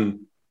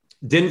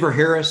 Denver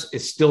Harris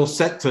is still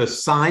set to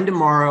sign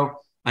tomorrow,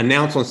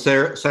 announce on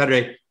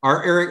Saturday.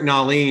 Our Eric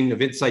Nalin of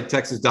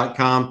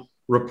InsideTexas.com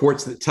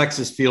reports that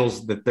Texas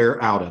feels that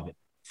they're out of it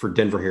for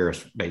Denver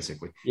Harris,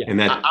 basically. Yeah.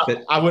 And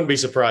I wouldn't be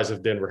surprised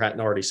if Denver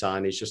hadn't already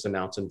signed. He's just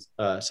announcing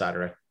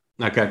Saturday.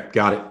 Okay.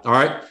 Got it. All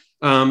right.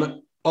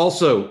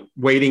 Also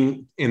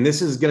waiting, and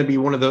this is going to be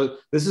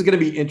this is going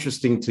to be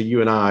interesting to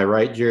you and I,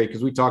 right, Jerry?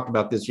 Because we talked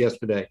about this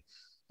yesterday.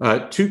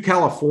 2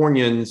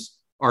 Californians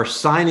are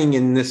signing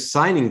in this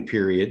signing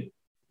period,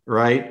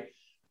 right?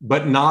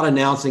 But not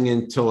announcing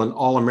until an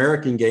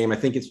All-American game. I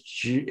think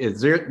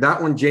is there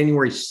that one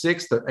January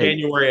 6th or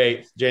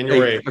 8th?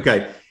 January 8th.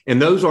 Okay.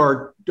 And those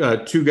are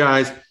 2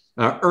 guys,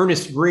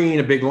 Ernest Green,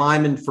 a big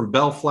lineman from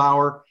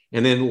Bellflower,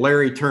 and then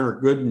Larry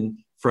Turner Gooden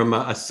from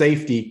a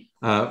safety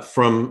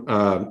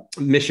from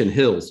Mission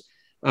Hills.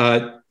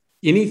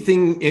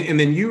 Anything, and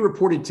then you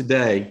reported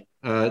today,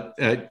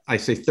 I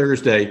say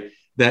Thursday,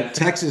 that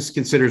Texas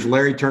considers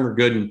Larry Turner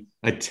Gooden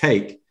a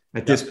take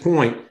at this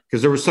point,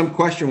 because there was some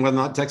question whether or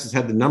not Texas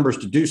had the numbers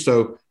to do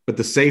so, but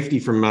the safety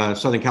from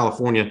Southern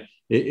California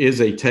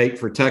is a take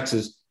for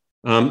Texas.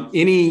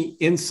 Any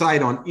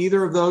insight on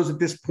either of those at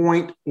this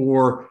point,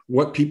 or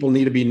what people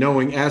need to be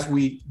knowing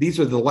these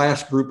are the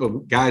last group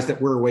of guys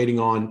that we're waiting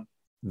on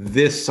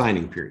this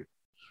signing period?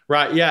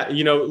 Right. Yeah.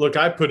 Look,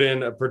 I put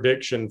in a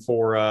prediction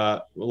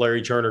for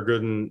Larry Turner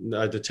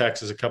Gooden to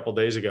Texas a couple of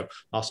days ago.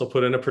 Also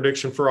put in a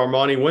prediction for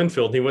Armani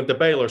Winfield. He went to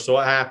Baylor. So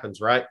it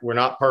happens, right? We're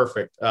not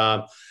perfect.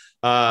 But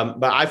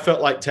I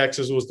felt like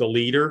Texas was the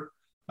leader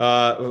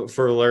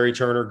for Larry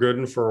Turner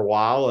Gooden for a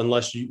while,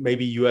 unless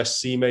maybe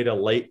USC made a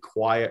late,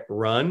 quiet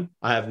run.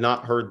 I have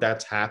not heard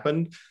that's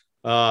happened.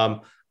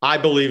 I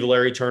believe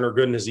Larry Turner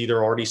Gooden has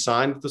either already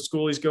signed at the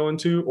school he's going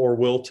to or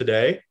will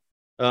today.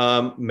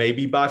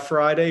 Maybe by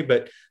Friday,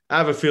 but I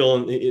have a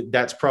feeling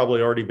that's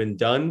probably already been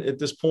done at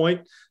this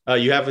point.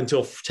 You have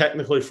until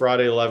technically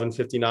Friday,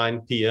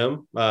 11:59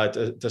 p.m.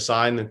 To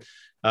sign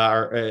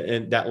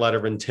that letter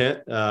of intent.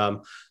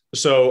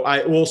 So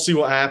we'll see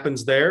what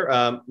happens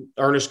there.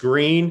 Ernest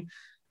Green,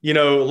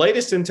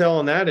 latest intel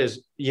on that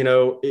is,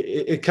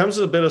 it comes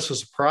as a bit of a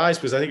surprise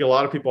because I think a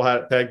lot of people had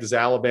it pegged as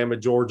Alabama,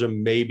 Georgia,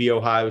 maybe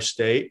Ohio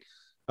State.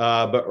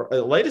 But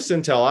the latest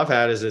intel I've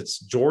had is it's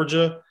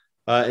Georgia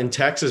and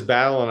Texas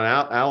battling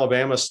out.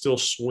 Alabama's still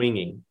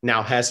swinging.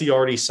 Now, has he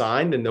already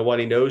signed and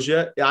nobody knows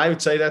yet? I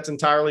would say that's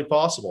entirely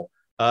possible.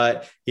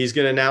 He's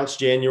going to announce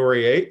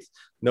January 8th.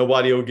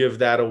 Nobody will give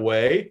that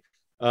away.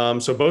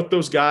 So both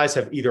those guys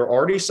have either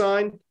already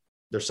signed,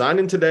 they're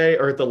signing today,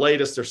 or at the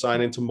latest, they're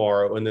signing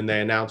tomorrow. And then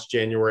they announce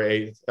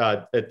January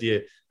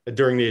 8th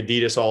during the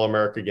Adidas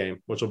All-America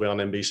game, which will be on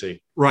NBC.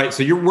 Right.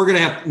 So we're going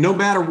to have, no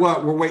matter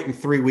what, we're waiting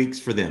 3 weeks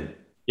for them.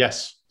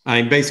 Yes. I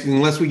mean, basically,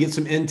 unless we get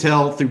some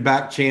intel through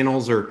back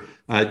channels or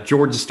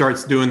Georgia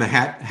starts doing the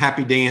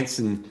happy dance,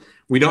 and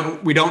we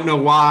don't know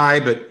why,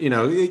 but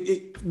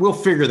we'll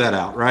figure that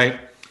out, right?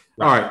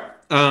 All right.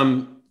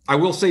 I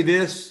will say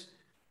this: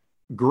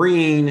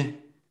 Green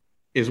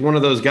is one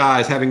of those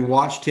guys. Having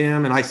watched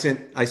him, and I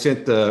sent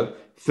the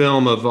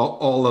film of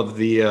all of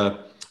the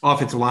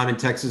offensive linemen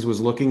Texas was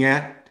looking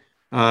at.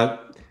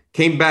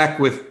 Came back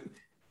with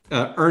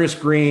Ernest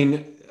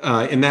Green.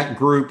 In that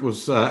group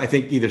was, I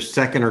think, either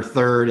second or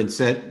third,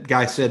 and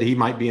guy said he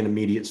might be an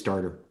immediate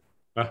starter.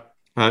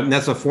 And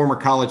that's a former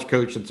college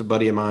coach. That's a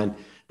buddy of mine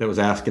that was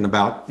asking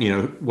about,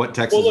 what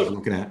Texas is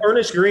looking at.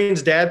 Ernest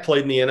Green's dad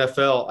played in the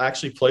NFL,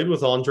 actually played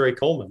with Andre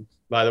Coleman,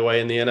 by the way,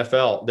 in the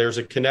NFL. There's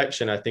a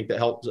connection, I think, that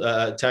helps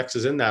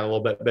Texas in that a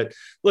little bit. But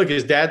look,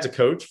 his dad's a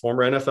coach,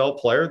 former NFL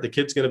player. The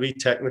kid's going to be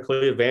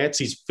technically advanced.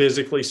 He's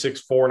physically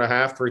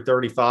 6'4.5",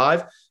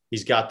 335.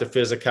 He's got the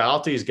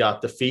physicality. He's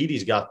got the feet.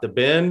 He's got the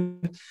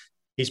bend.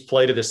 He's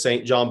played at the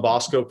St. John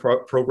Bosco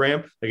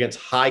program against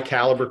high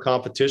caliber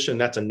competition.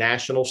 That's a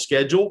national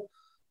schedule.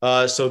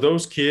 So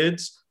those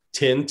kids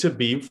tend to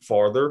be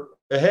farther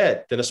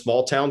ahead than a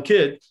small town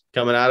kid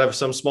coming out of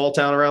some small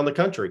town around the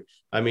country.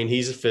 I mean,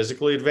 he's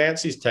physically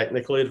advanced. He's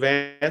technically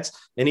advanced,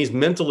 and he's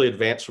mentally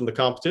advanced from the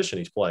competition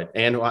he's played.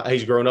 And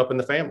he's grown up in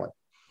the family.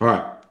 All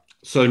right.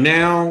 So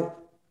now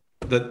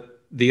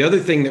the other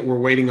thing that we're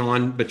waiting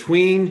on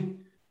between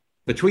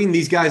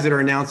these guys that are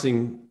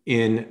announcing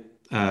in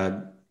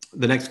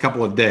the next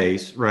couple of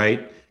days,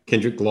 right?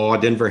 Kendrick Law,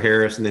 Denver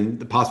Harris, and then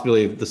the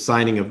possibility of the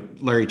signing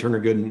of Larry Turner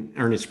Good and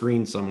Ernest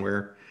Green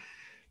somewhere.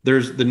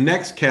 There's the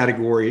next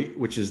category,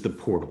 which is the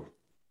portal.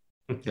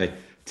 Okay.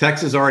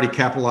 Texas already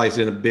capitalized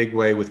in a big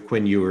way with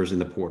Quinn Ewers in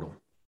the portal.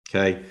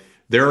 Okay.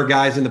 There are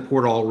guys in the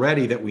portal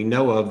already that we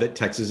know of that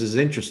Texas is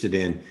interested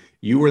in.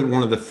 You were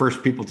one of the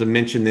first people to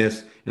mention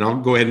this, and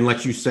I'll go ahead and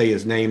let you say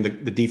his name, the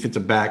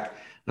defensive back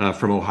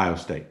from Ohio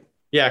State.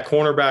 Yeah,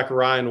 cornerback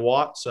Ryan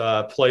Watts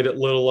played at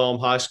Little Elm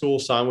High School,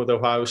 signed with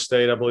Ohio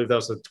State. I believe that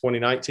was the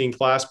 2019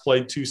 class,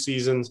 played 2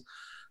 seasons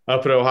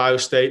up at Ohio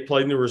State,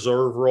 played in the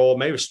reserve role,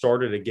 maybe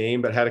started a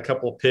game, but had a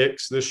couple of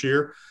picks this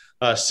year.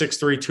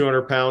 6'3",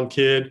 200-pound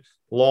kid,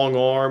 long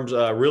arms,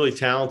 really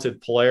talented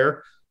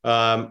player.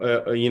 I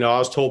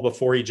was told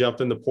before he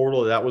jumped in the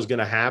portal that was going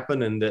to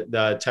happen and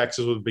that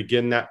Texas would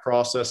begin that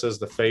process as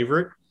the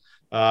favorite.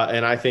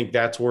 And I think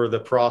that's where the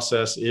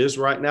process is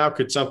right now.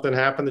 Could something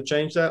happen to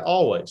change that?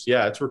 Always.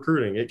 Yeah, it's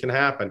recruiting. It can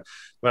happen.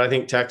 But I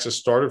think Texas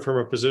started from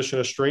a position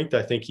of strength.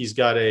 I think he's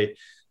got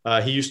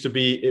he used to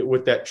be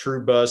with that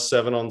True Buzz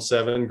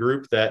 7-on-7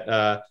 group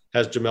that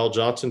has Jamel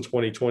Johnson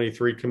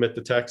 2023 commit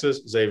to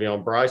Texas.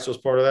 Xavion Bryce was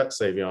part of that.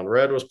 Savion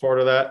Red was part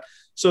of that.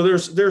 So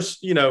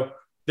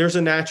there's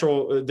a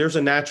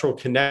natural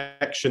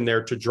connection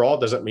there to draw.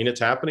 Doesn't mean it's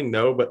happening.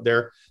 No, but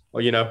there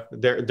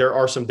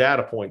are some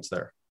data points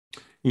there.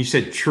 You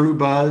said True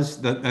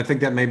Buzz. I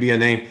think that may be a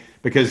name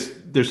because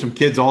there's some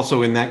kids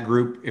also in that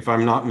group, if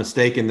I'm not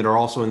mistaken, that are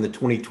also in the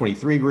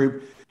 2023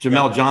 group.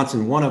 Jamel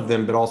Johnson, one of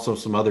them, but also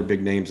some other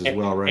big names as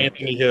well, right?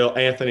 Anthony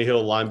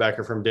Hill,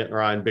 linebacker from Denton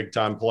Ryan, big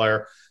time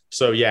player.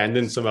 So yeah, and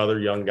then some other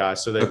young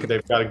guys. So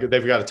they've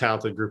got a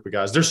talented group of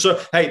guys.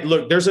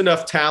 There's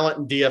enough talent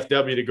in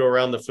DFW to go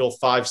around the field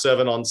 5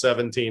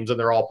 7-on-7 teams, and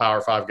they're all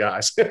Power 5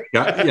 guys.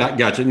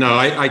 Gotcha. No,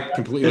 I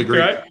completely agree.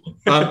 Right?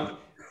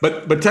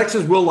 But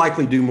Texas will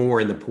likely do more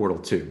in the portal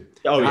too.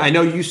 Oh, yeah. I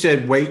know you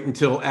said wait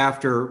until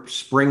after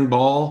spring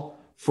ball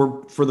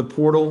for the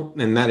portal,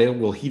 and that it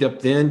will heat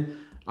up then.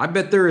 I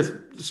bet there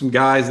are some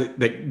guys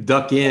that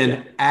duck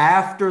in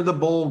after the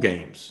bowl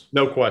games.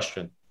 No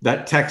question.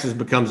 that Texas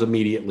becomes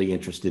immediately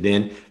interested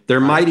in. There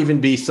might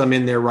even be some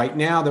in there right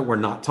now that we're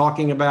not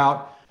talking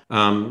about.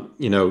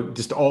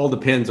 Just all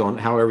depends on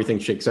how everything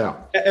shakes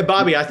out. And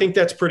Bobby, I think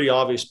that's pretty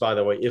obvious, by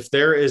the way. If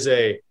there is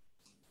a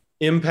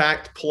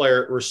impact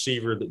player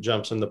receiver that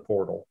jumps in the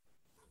portal,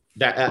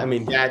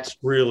 that's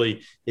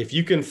really, if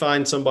you can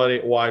find somebody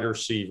at wide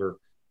receiver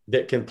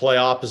that can play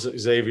opposite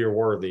Xavier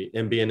Worthy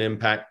and be an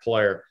impact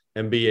player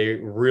and be a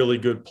really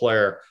good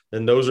player,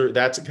 then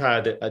that's a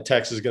guy that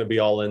Texas is going to be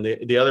all in.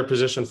 The other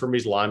position for me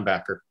is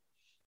linebacker.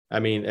 I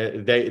mean,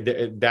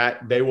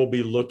 they will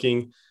be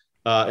looking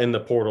in the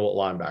portal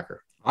at linebacker.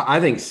 I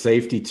think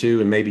safety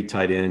too, and maybe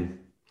tight end.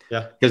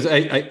 Yeah, because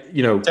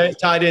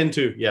tight end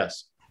too.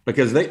 Yes,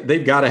 because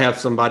they've got to have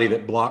somebody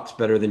that blocks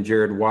better than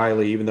Jared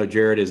Wiley. Even though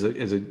Jared is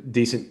a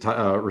decent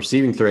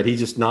receiving threat, he's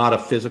just not a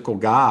physical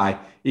guy,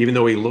 even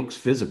though he looks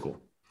physical.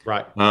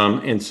 Right.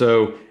 And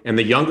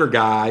the younger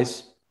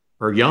guys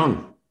are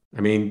young.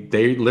 I mean,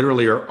 they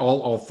literally are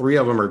all three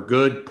of them are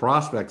good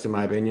prospects in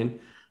my opinion,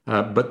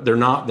 but they're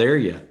not there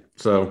yet.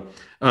 So,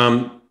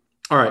 all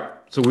right.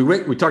 So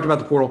we talked about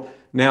the portal.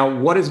 Now,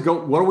 what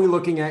are we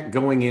looking at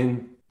going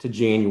into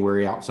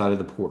January outside of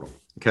the portal?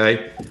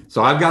 Okay.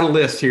 So I've got a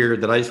list here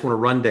that I just want to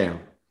run down.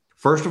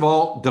 First of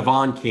all,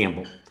 Devon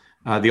Campbell,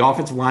 the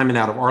offensive lineman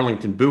out of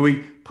Arlington Bowie,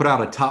 put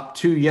out a top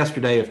 2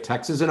 yesterday of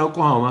Texas and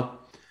Oklahoma.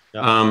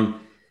 Yep.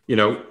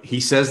 He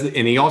says that,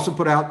 and he also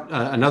put out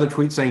another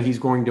tweet saying he's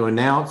going to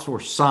announce or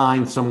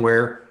sign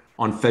somewhere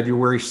on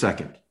February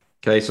 2nd.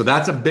 Okay. So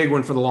that's a big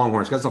one for the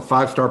Longhorns. That's a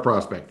 5-star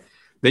prospect.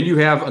 Then you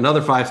have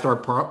another 5-star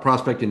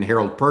prospect in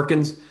Harold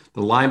Perkins,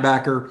 the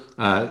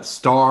linebacker,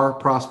 star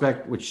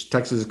prospect, which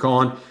Texas is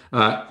calling,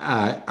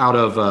 out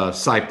of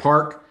Cy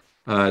Park.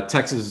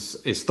 Texas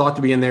is thought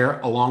to be in there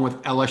along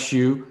with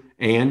LSU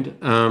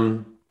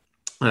and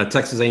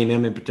Texas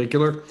A&M in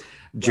particular.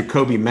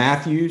 Jacoby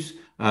Matthews,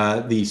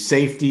 the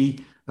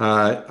safety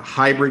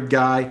hybrid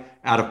guy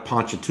out of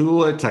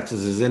Ponchatoula. Texas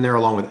is in there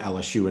along with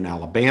LSU and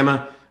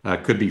Alabama.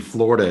 Could be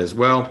Florida as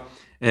well.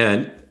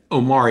 And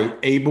Omari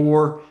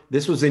Abor.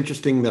 This was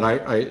interesting that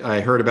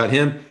I heard about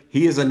him.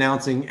 He is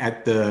announcing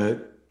at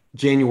the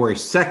January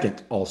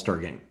 2nd All-Star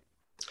game.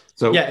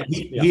 So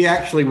he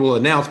actually will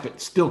announce,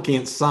 but still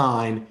can't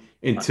sign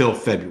until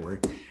February.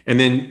 And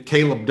then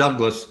Caleb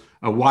Douglas,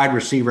 a wide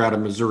receiver out of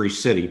Missouri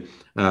City,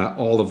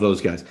 all of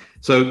those guys.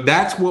 So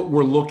that's what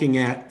we're looking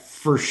at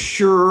for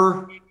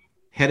sure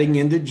heading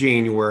into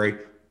January,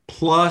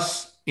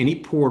 plus any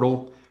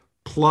portal,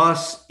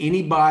 plus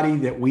anybody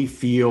that we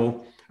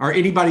feel or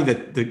anybody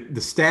that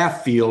the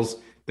staff feels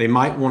they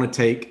might want to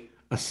take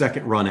a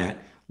second run at.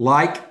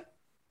 Like,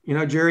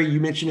 Jerry, you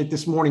mentioned it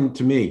this morning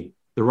to me,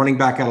 the running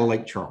back out of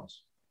Lake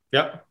Charles.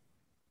 Yep.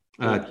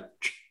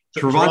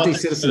 Trevante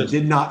Citizen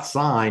did not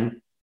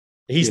sign.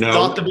 He's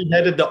thought to be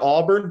headed to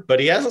Auburn, but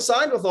he hasn't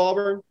signed with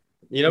Auburn.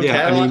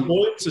 Cadillac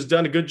Williams has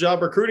done a good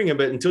job recruiting him,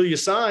 but until you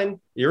sign,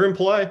 you're in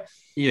play.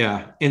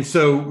 Yeah. And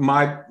so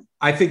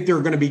I think there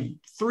are going to be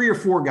 3 or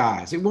 4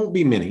 guys. It won't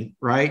be many,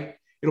 right?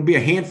 It'll be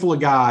a handful of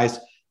guys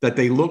that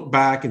they look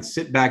back and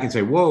sit back and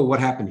say, whoa, what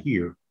happened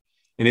here?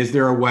 And is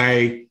there a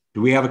way,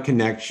 do we have a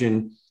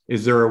connection?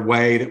 Is there a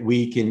way that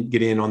we can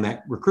get in on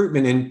that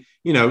recruitment? And,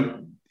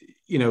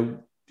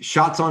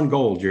 shots on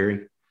goal,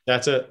 Jerry.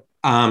 That's it.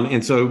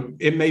 And so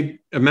it may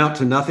amount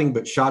to nothing,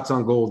 but shots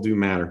on goal do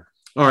matter.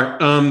 All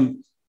right.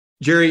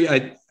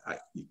 Jerry,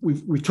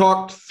 we've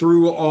talked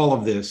through all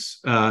of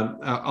this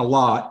a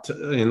lot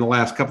in the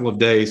last couple of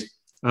days.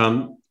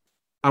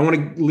 I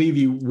want to leave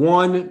you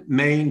one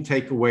main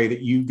takeaway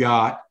that you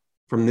got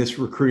from this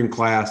recruiting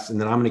class, and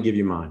then I'm going to give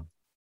you mine.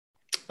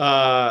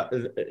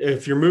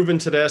 If you're moving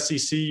to the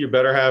SEC, you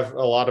better have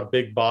a lot of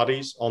big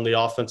bodies on the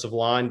offensive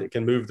line that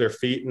can move their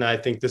feet. And I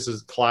think this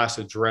class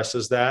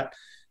addresses that.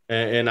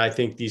 And I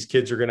think these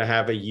kids are going to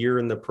have a year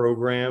in the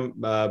program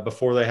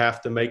before they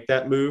have to make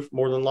that move,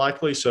 more than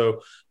likely.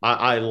 So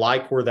I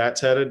like where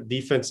that's headed.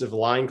 Defensive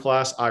line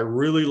class, I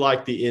really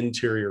like the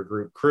interior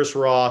group. Chris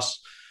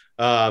Ross,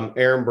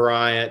 Aaron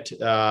Bryant,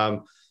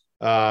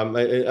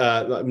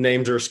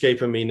 names are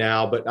escaping me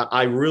now, but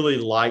I really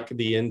like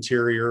the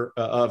interior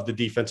of the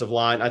defensive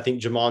line. I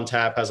think Jamon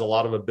Tapp has a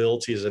lot of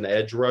ability as an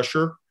edge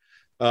rusher.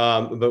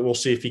 But we'll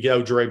see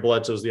if Dre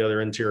Bledsoe's the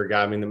other interior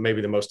guy. I mean,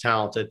 maybe the most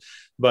talented,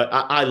 but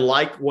I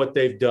like what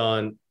they've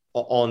done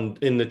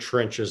in the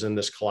trenches in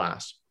this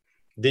class.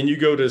 Then you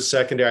go to the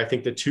secondary. I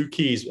think the 2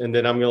 keys, and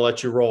then I'm going to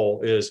let you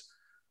roll, is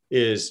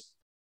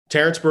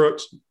Terrence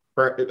Brooks,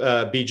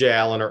 BJ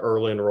Allen are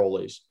early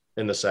enrollees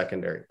in the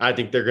secondary. I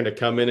think they're going to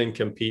come in and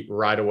compete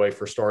right away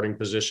for starting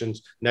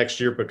positions next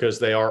year because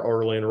they are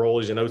early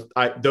enrollees,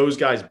 and those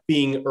guys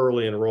being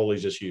early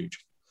enrollees is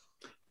huge.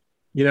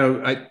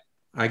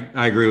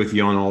 I agree with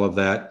you on all of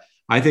that.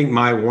 I think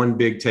my one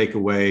big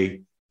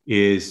takeaway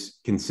is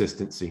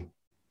consistency.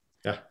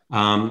 Yeah.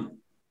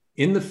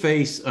 In the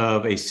face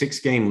of a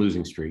 6-game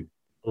losing streak,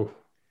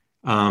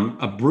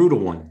 a brutal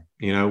one,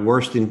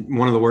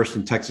 one of the worst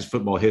in Texas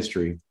football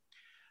history.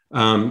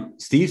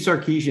 Steve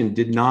Sarkisian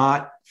did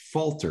not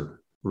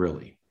falter,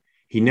 really.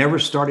 He never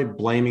started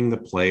blaming the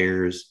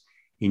players.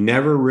 He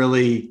never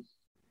went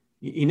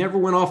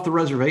off the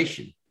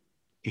reservation.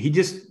 He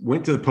just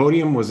went to the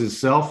podium, was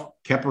himself,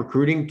 kept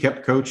recruiting,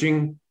 kept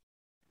coaching.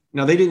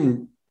 Now, they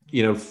didn't,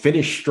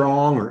 finish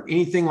strong or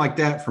anything like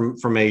that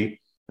from a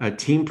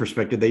team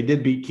perspective. They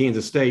did beat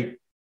Kansas State,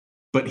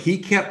 but he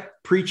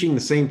kept preaching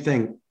the same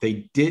thing.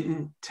 They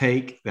didn't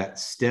take that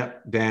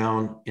step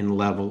down in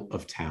level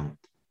of talent.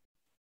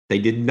 They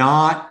did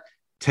not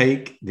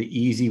take the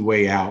easy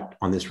way out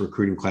on this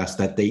recruiting class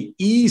that they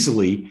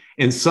easily,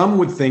 and some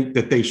would think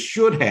that they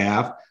should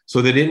have,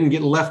 so they didn't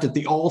get left at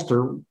the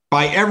altar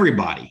by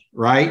everybody,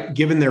 right?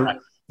 Given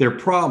their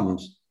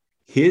problems.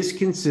 His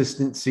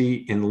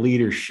consistency and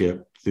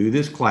leadership through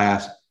this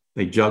class,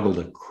 they juggled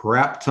a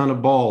crap ton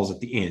of balls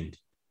at the end,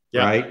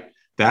 right?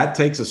 That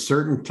takes a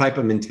certain type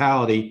of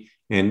mentality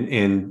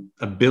and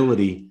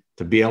ability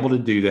to be able to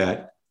do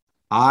that.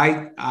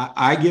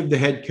 I give the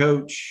head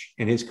coach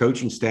and his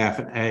coaching staff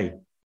an A.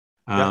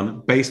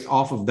 Based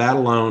off of that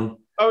alone.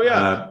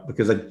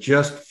 Because I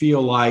just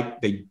feel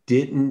like they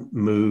didn't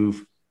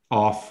move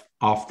off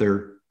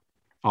their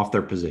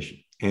position.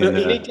 And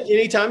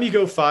anytime you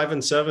go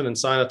 5-7 and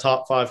sign a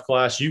top 5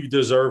 class, you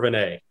deserve an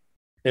A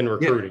in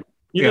recruiting.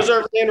 You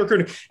deserve an A in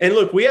recruiting. And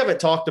look, we haven't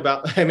talked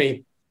about,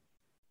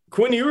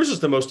 Quinn Ewers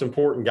is the most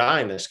important guy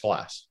in this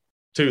class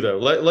too, though.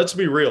 Let's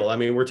be real.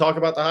 We're talking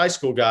about the high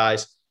school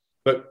guys,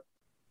 but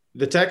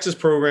the Texas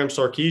program,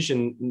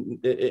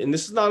 Sarkisian, and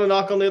this is not a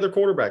knock on the other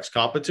quarterbacks,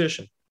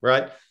 competition,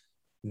 right?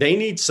 They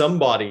need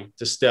somebody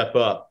to step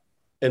up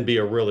and be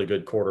a really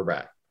good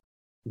quarterback.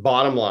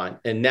 Bottom line.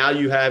 And now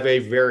you have a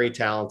very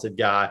talented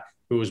guy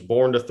who was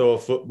born to throw a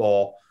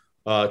football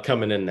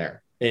coming in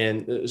there.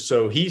 And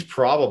so he's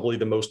probably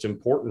the most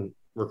important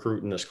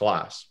recruit in this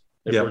class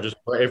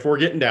if we're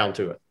getting down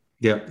to it.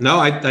 Yeah. No,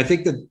 I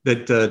think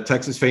that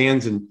Texas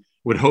fans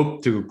would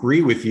hope to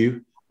agree with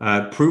you.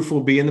 Proof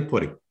will be in the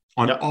pudding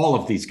on all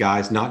of these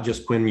guys, not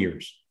just Quinn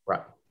Ewers.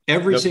 Right.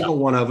 Every single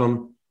one of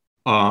them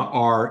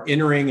are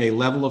entering a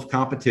level of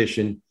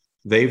competition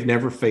they've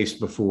never faced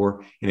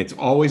before. And it's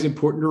always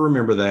important to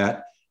remember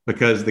that,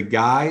 because the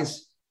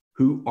guys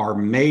who are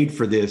made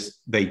for this,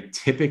 they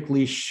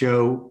typically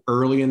show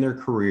early in their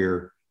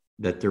career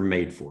that they're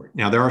made for it.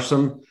 Now, there are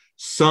some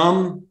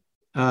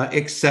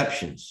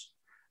exceptions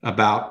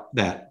about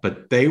that,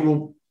 but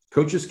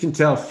coaches can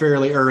tell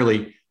fairly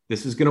early,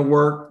 this is going to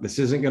work, this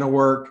isn't going to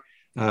work.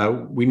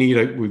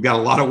 We've got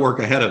a lot of work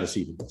ahead of us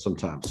even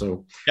sometimes.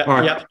 So, all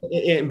right.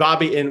 And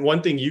Bobby, and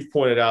one thing you've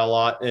pointed out a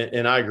lot,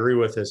 and I agree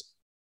with, is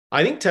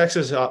I think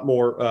Texas got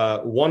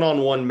more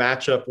one-on-one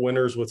matchup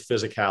winners with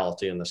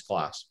physicality in this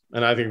class.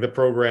 And I think the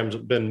program's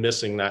been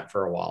missing that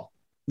for a while.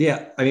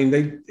 Yeah. I've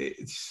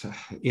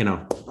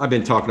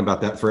been talking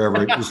about that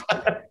forever.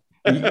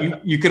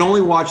 You can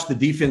only watch the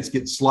defense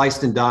get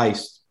sliced and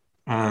diced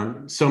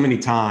so many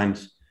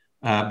times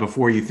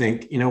before you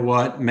think, you know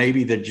what,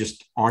 maybe they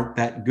just aren't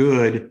that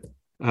good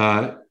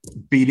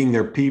beating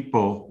their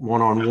people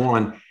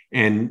one-on-one.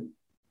 And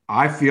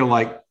I feel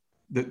like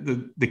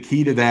the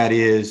key to that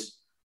is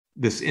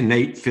this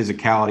innate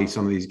physicality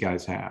some of these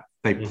guys have.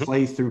 They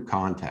play through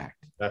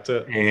contact. That's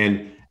it.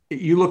 And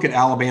you look at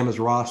Alabama's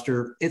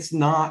roster, it's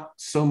not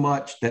so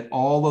much that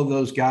all of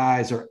those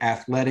guys are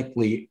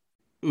athletically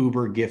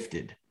uber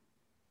gifted.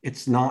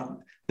 It's not.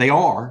 They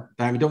are.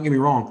 Don't get me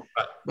wrong,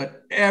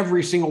 but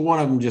every single one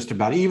of them, just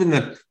about, even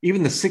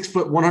the 6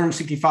 foot,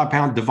 165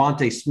 pound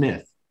Devontae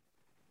Smith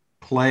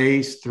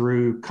plays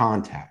through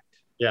contact.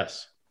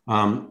 Yes.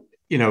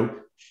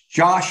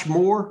 Josh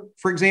Moore,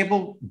 for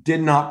example,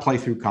 did not play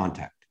through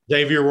contact.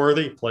 Xavier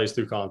Worthy plays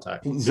through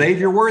contact.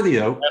 Xavier Worthy,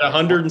 though, at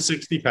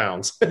 160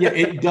 pounds. Yeah,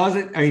 it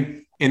doesn't.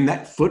 In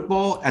that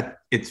football at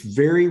its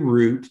very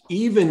root,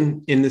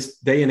 even in this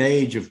day and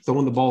age of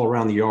throwing the ball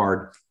around the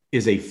yard,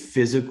 is a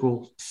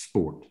physical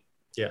sport.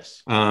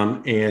 Yes.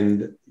 I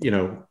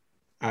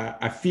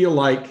feel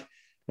like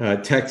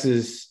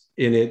Texas,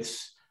 in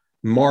its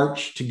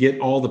march to get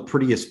all the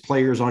prettiest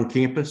players on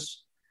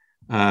campus,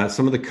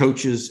 some of the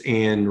coaches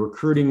and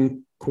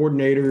recruiting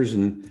coordinators,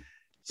 and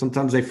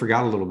sometimes they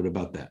forgot a little bit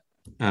about that.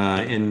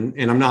 And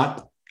I'm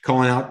not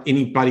calling out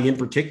anybody in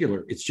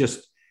particular. It's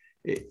just,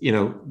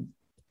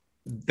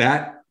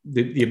 that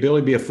the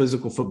ability to be a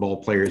physical football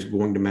player is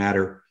going to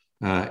matter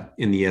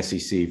in the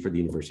SEC for the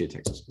University of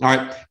Texas. All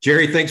right,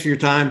 Jerry, thanks for your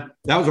time.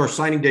 That was our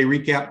signing day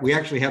recap. We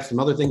actually have some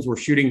other things we're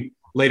shooting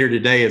later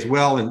today as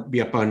well and be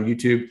up on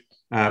YouTube.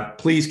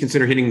 Please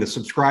consider hitting the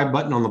subscribe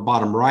button on the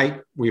bottom right.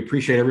 We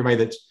appreciate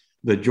everybody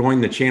that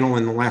joined the channel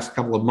in the last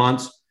couple of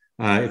months.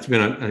 It's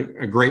been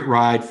a great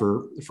ride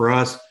for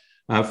us.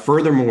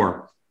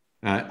 Furthermore,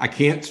 I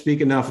can't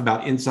speak enough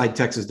about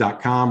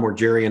InsideTexas.com, where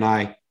Jerry and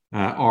I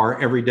are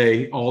every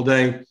day, all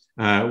day.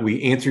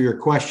 We answer your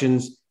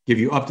questions, give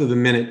you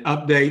up-to-the-minute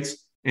updates,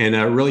 and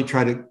really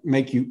try to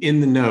make you in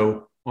the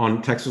know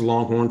on Texas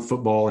Longhorn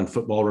football and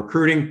football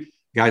recruiting.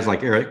 Guys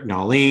like Eric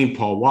Nahlin,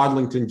 Paul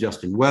Wadlington,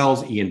 Justin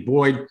Wells, Ian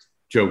Boyd,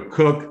 Joe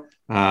Cook.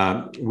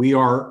 We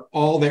are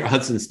all there.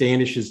 Hudson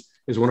Standish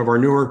is one of our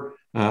newer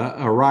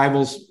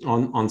arrivals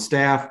on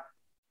staff.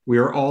 We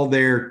are all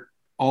there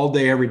all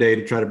day, every day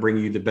to try to bring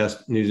you the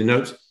best news and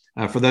notes.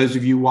 For those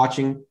of you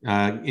watching,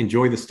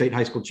 enjoy the state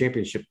high school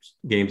championship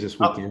games this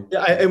weekend.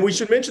 Yeah, and we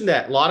should mention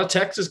that a lot of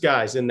Texas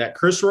guys in that.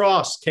 Chris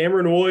Ross,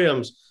 Cameron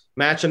Williams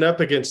matching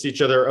up against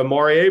each other.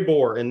 Amari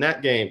Abor in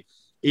that game.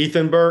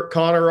 Ethan Burke,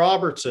 Connor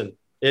Robertson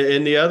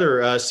in the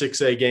other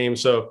 6A game.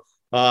 So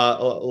a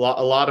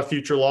lot of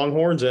future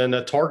Longhorns and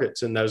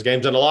targets in those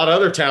games, and a lot of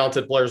other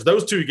talented players.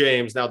 Those two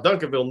games. Now,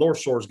 Duncanville North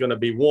Shore is going to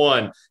be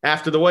one.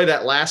 After the way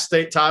that last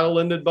state title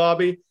ended,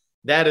 Bobby,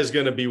 that is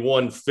going to be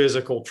one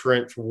physical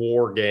trench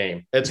war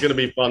game. It's going to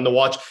be fun to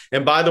watch.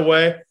 And by the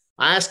way,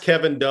 I asked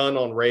Kevin Dunn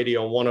on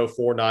radio on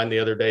 104.9 the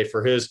other day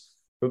for his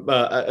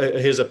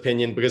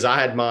opinion, because I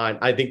had mine.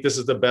 I think this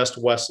is the best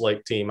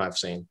Westlake team I've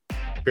seen.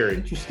 Period.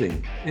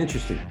 Interesting.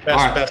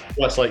 Best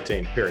Westlake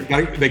team. Period.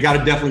 They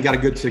definitely got a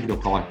good signal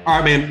calling. All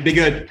right, man. Be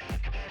good.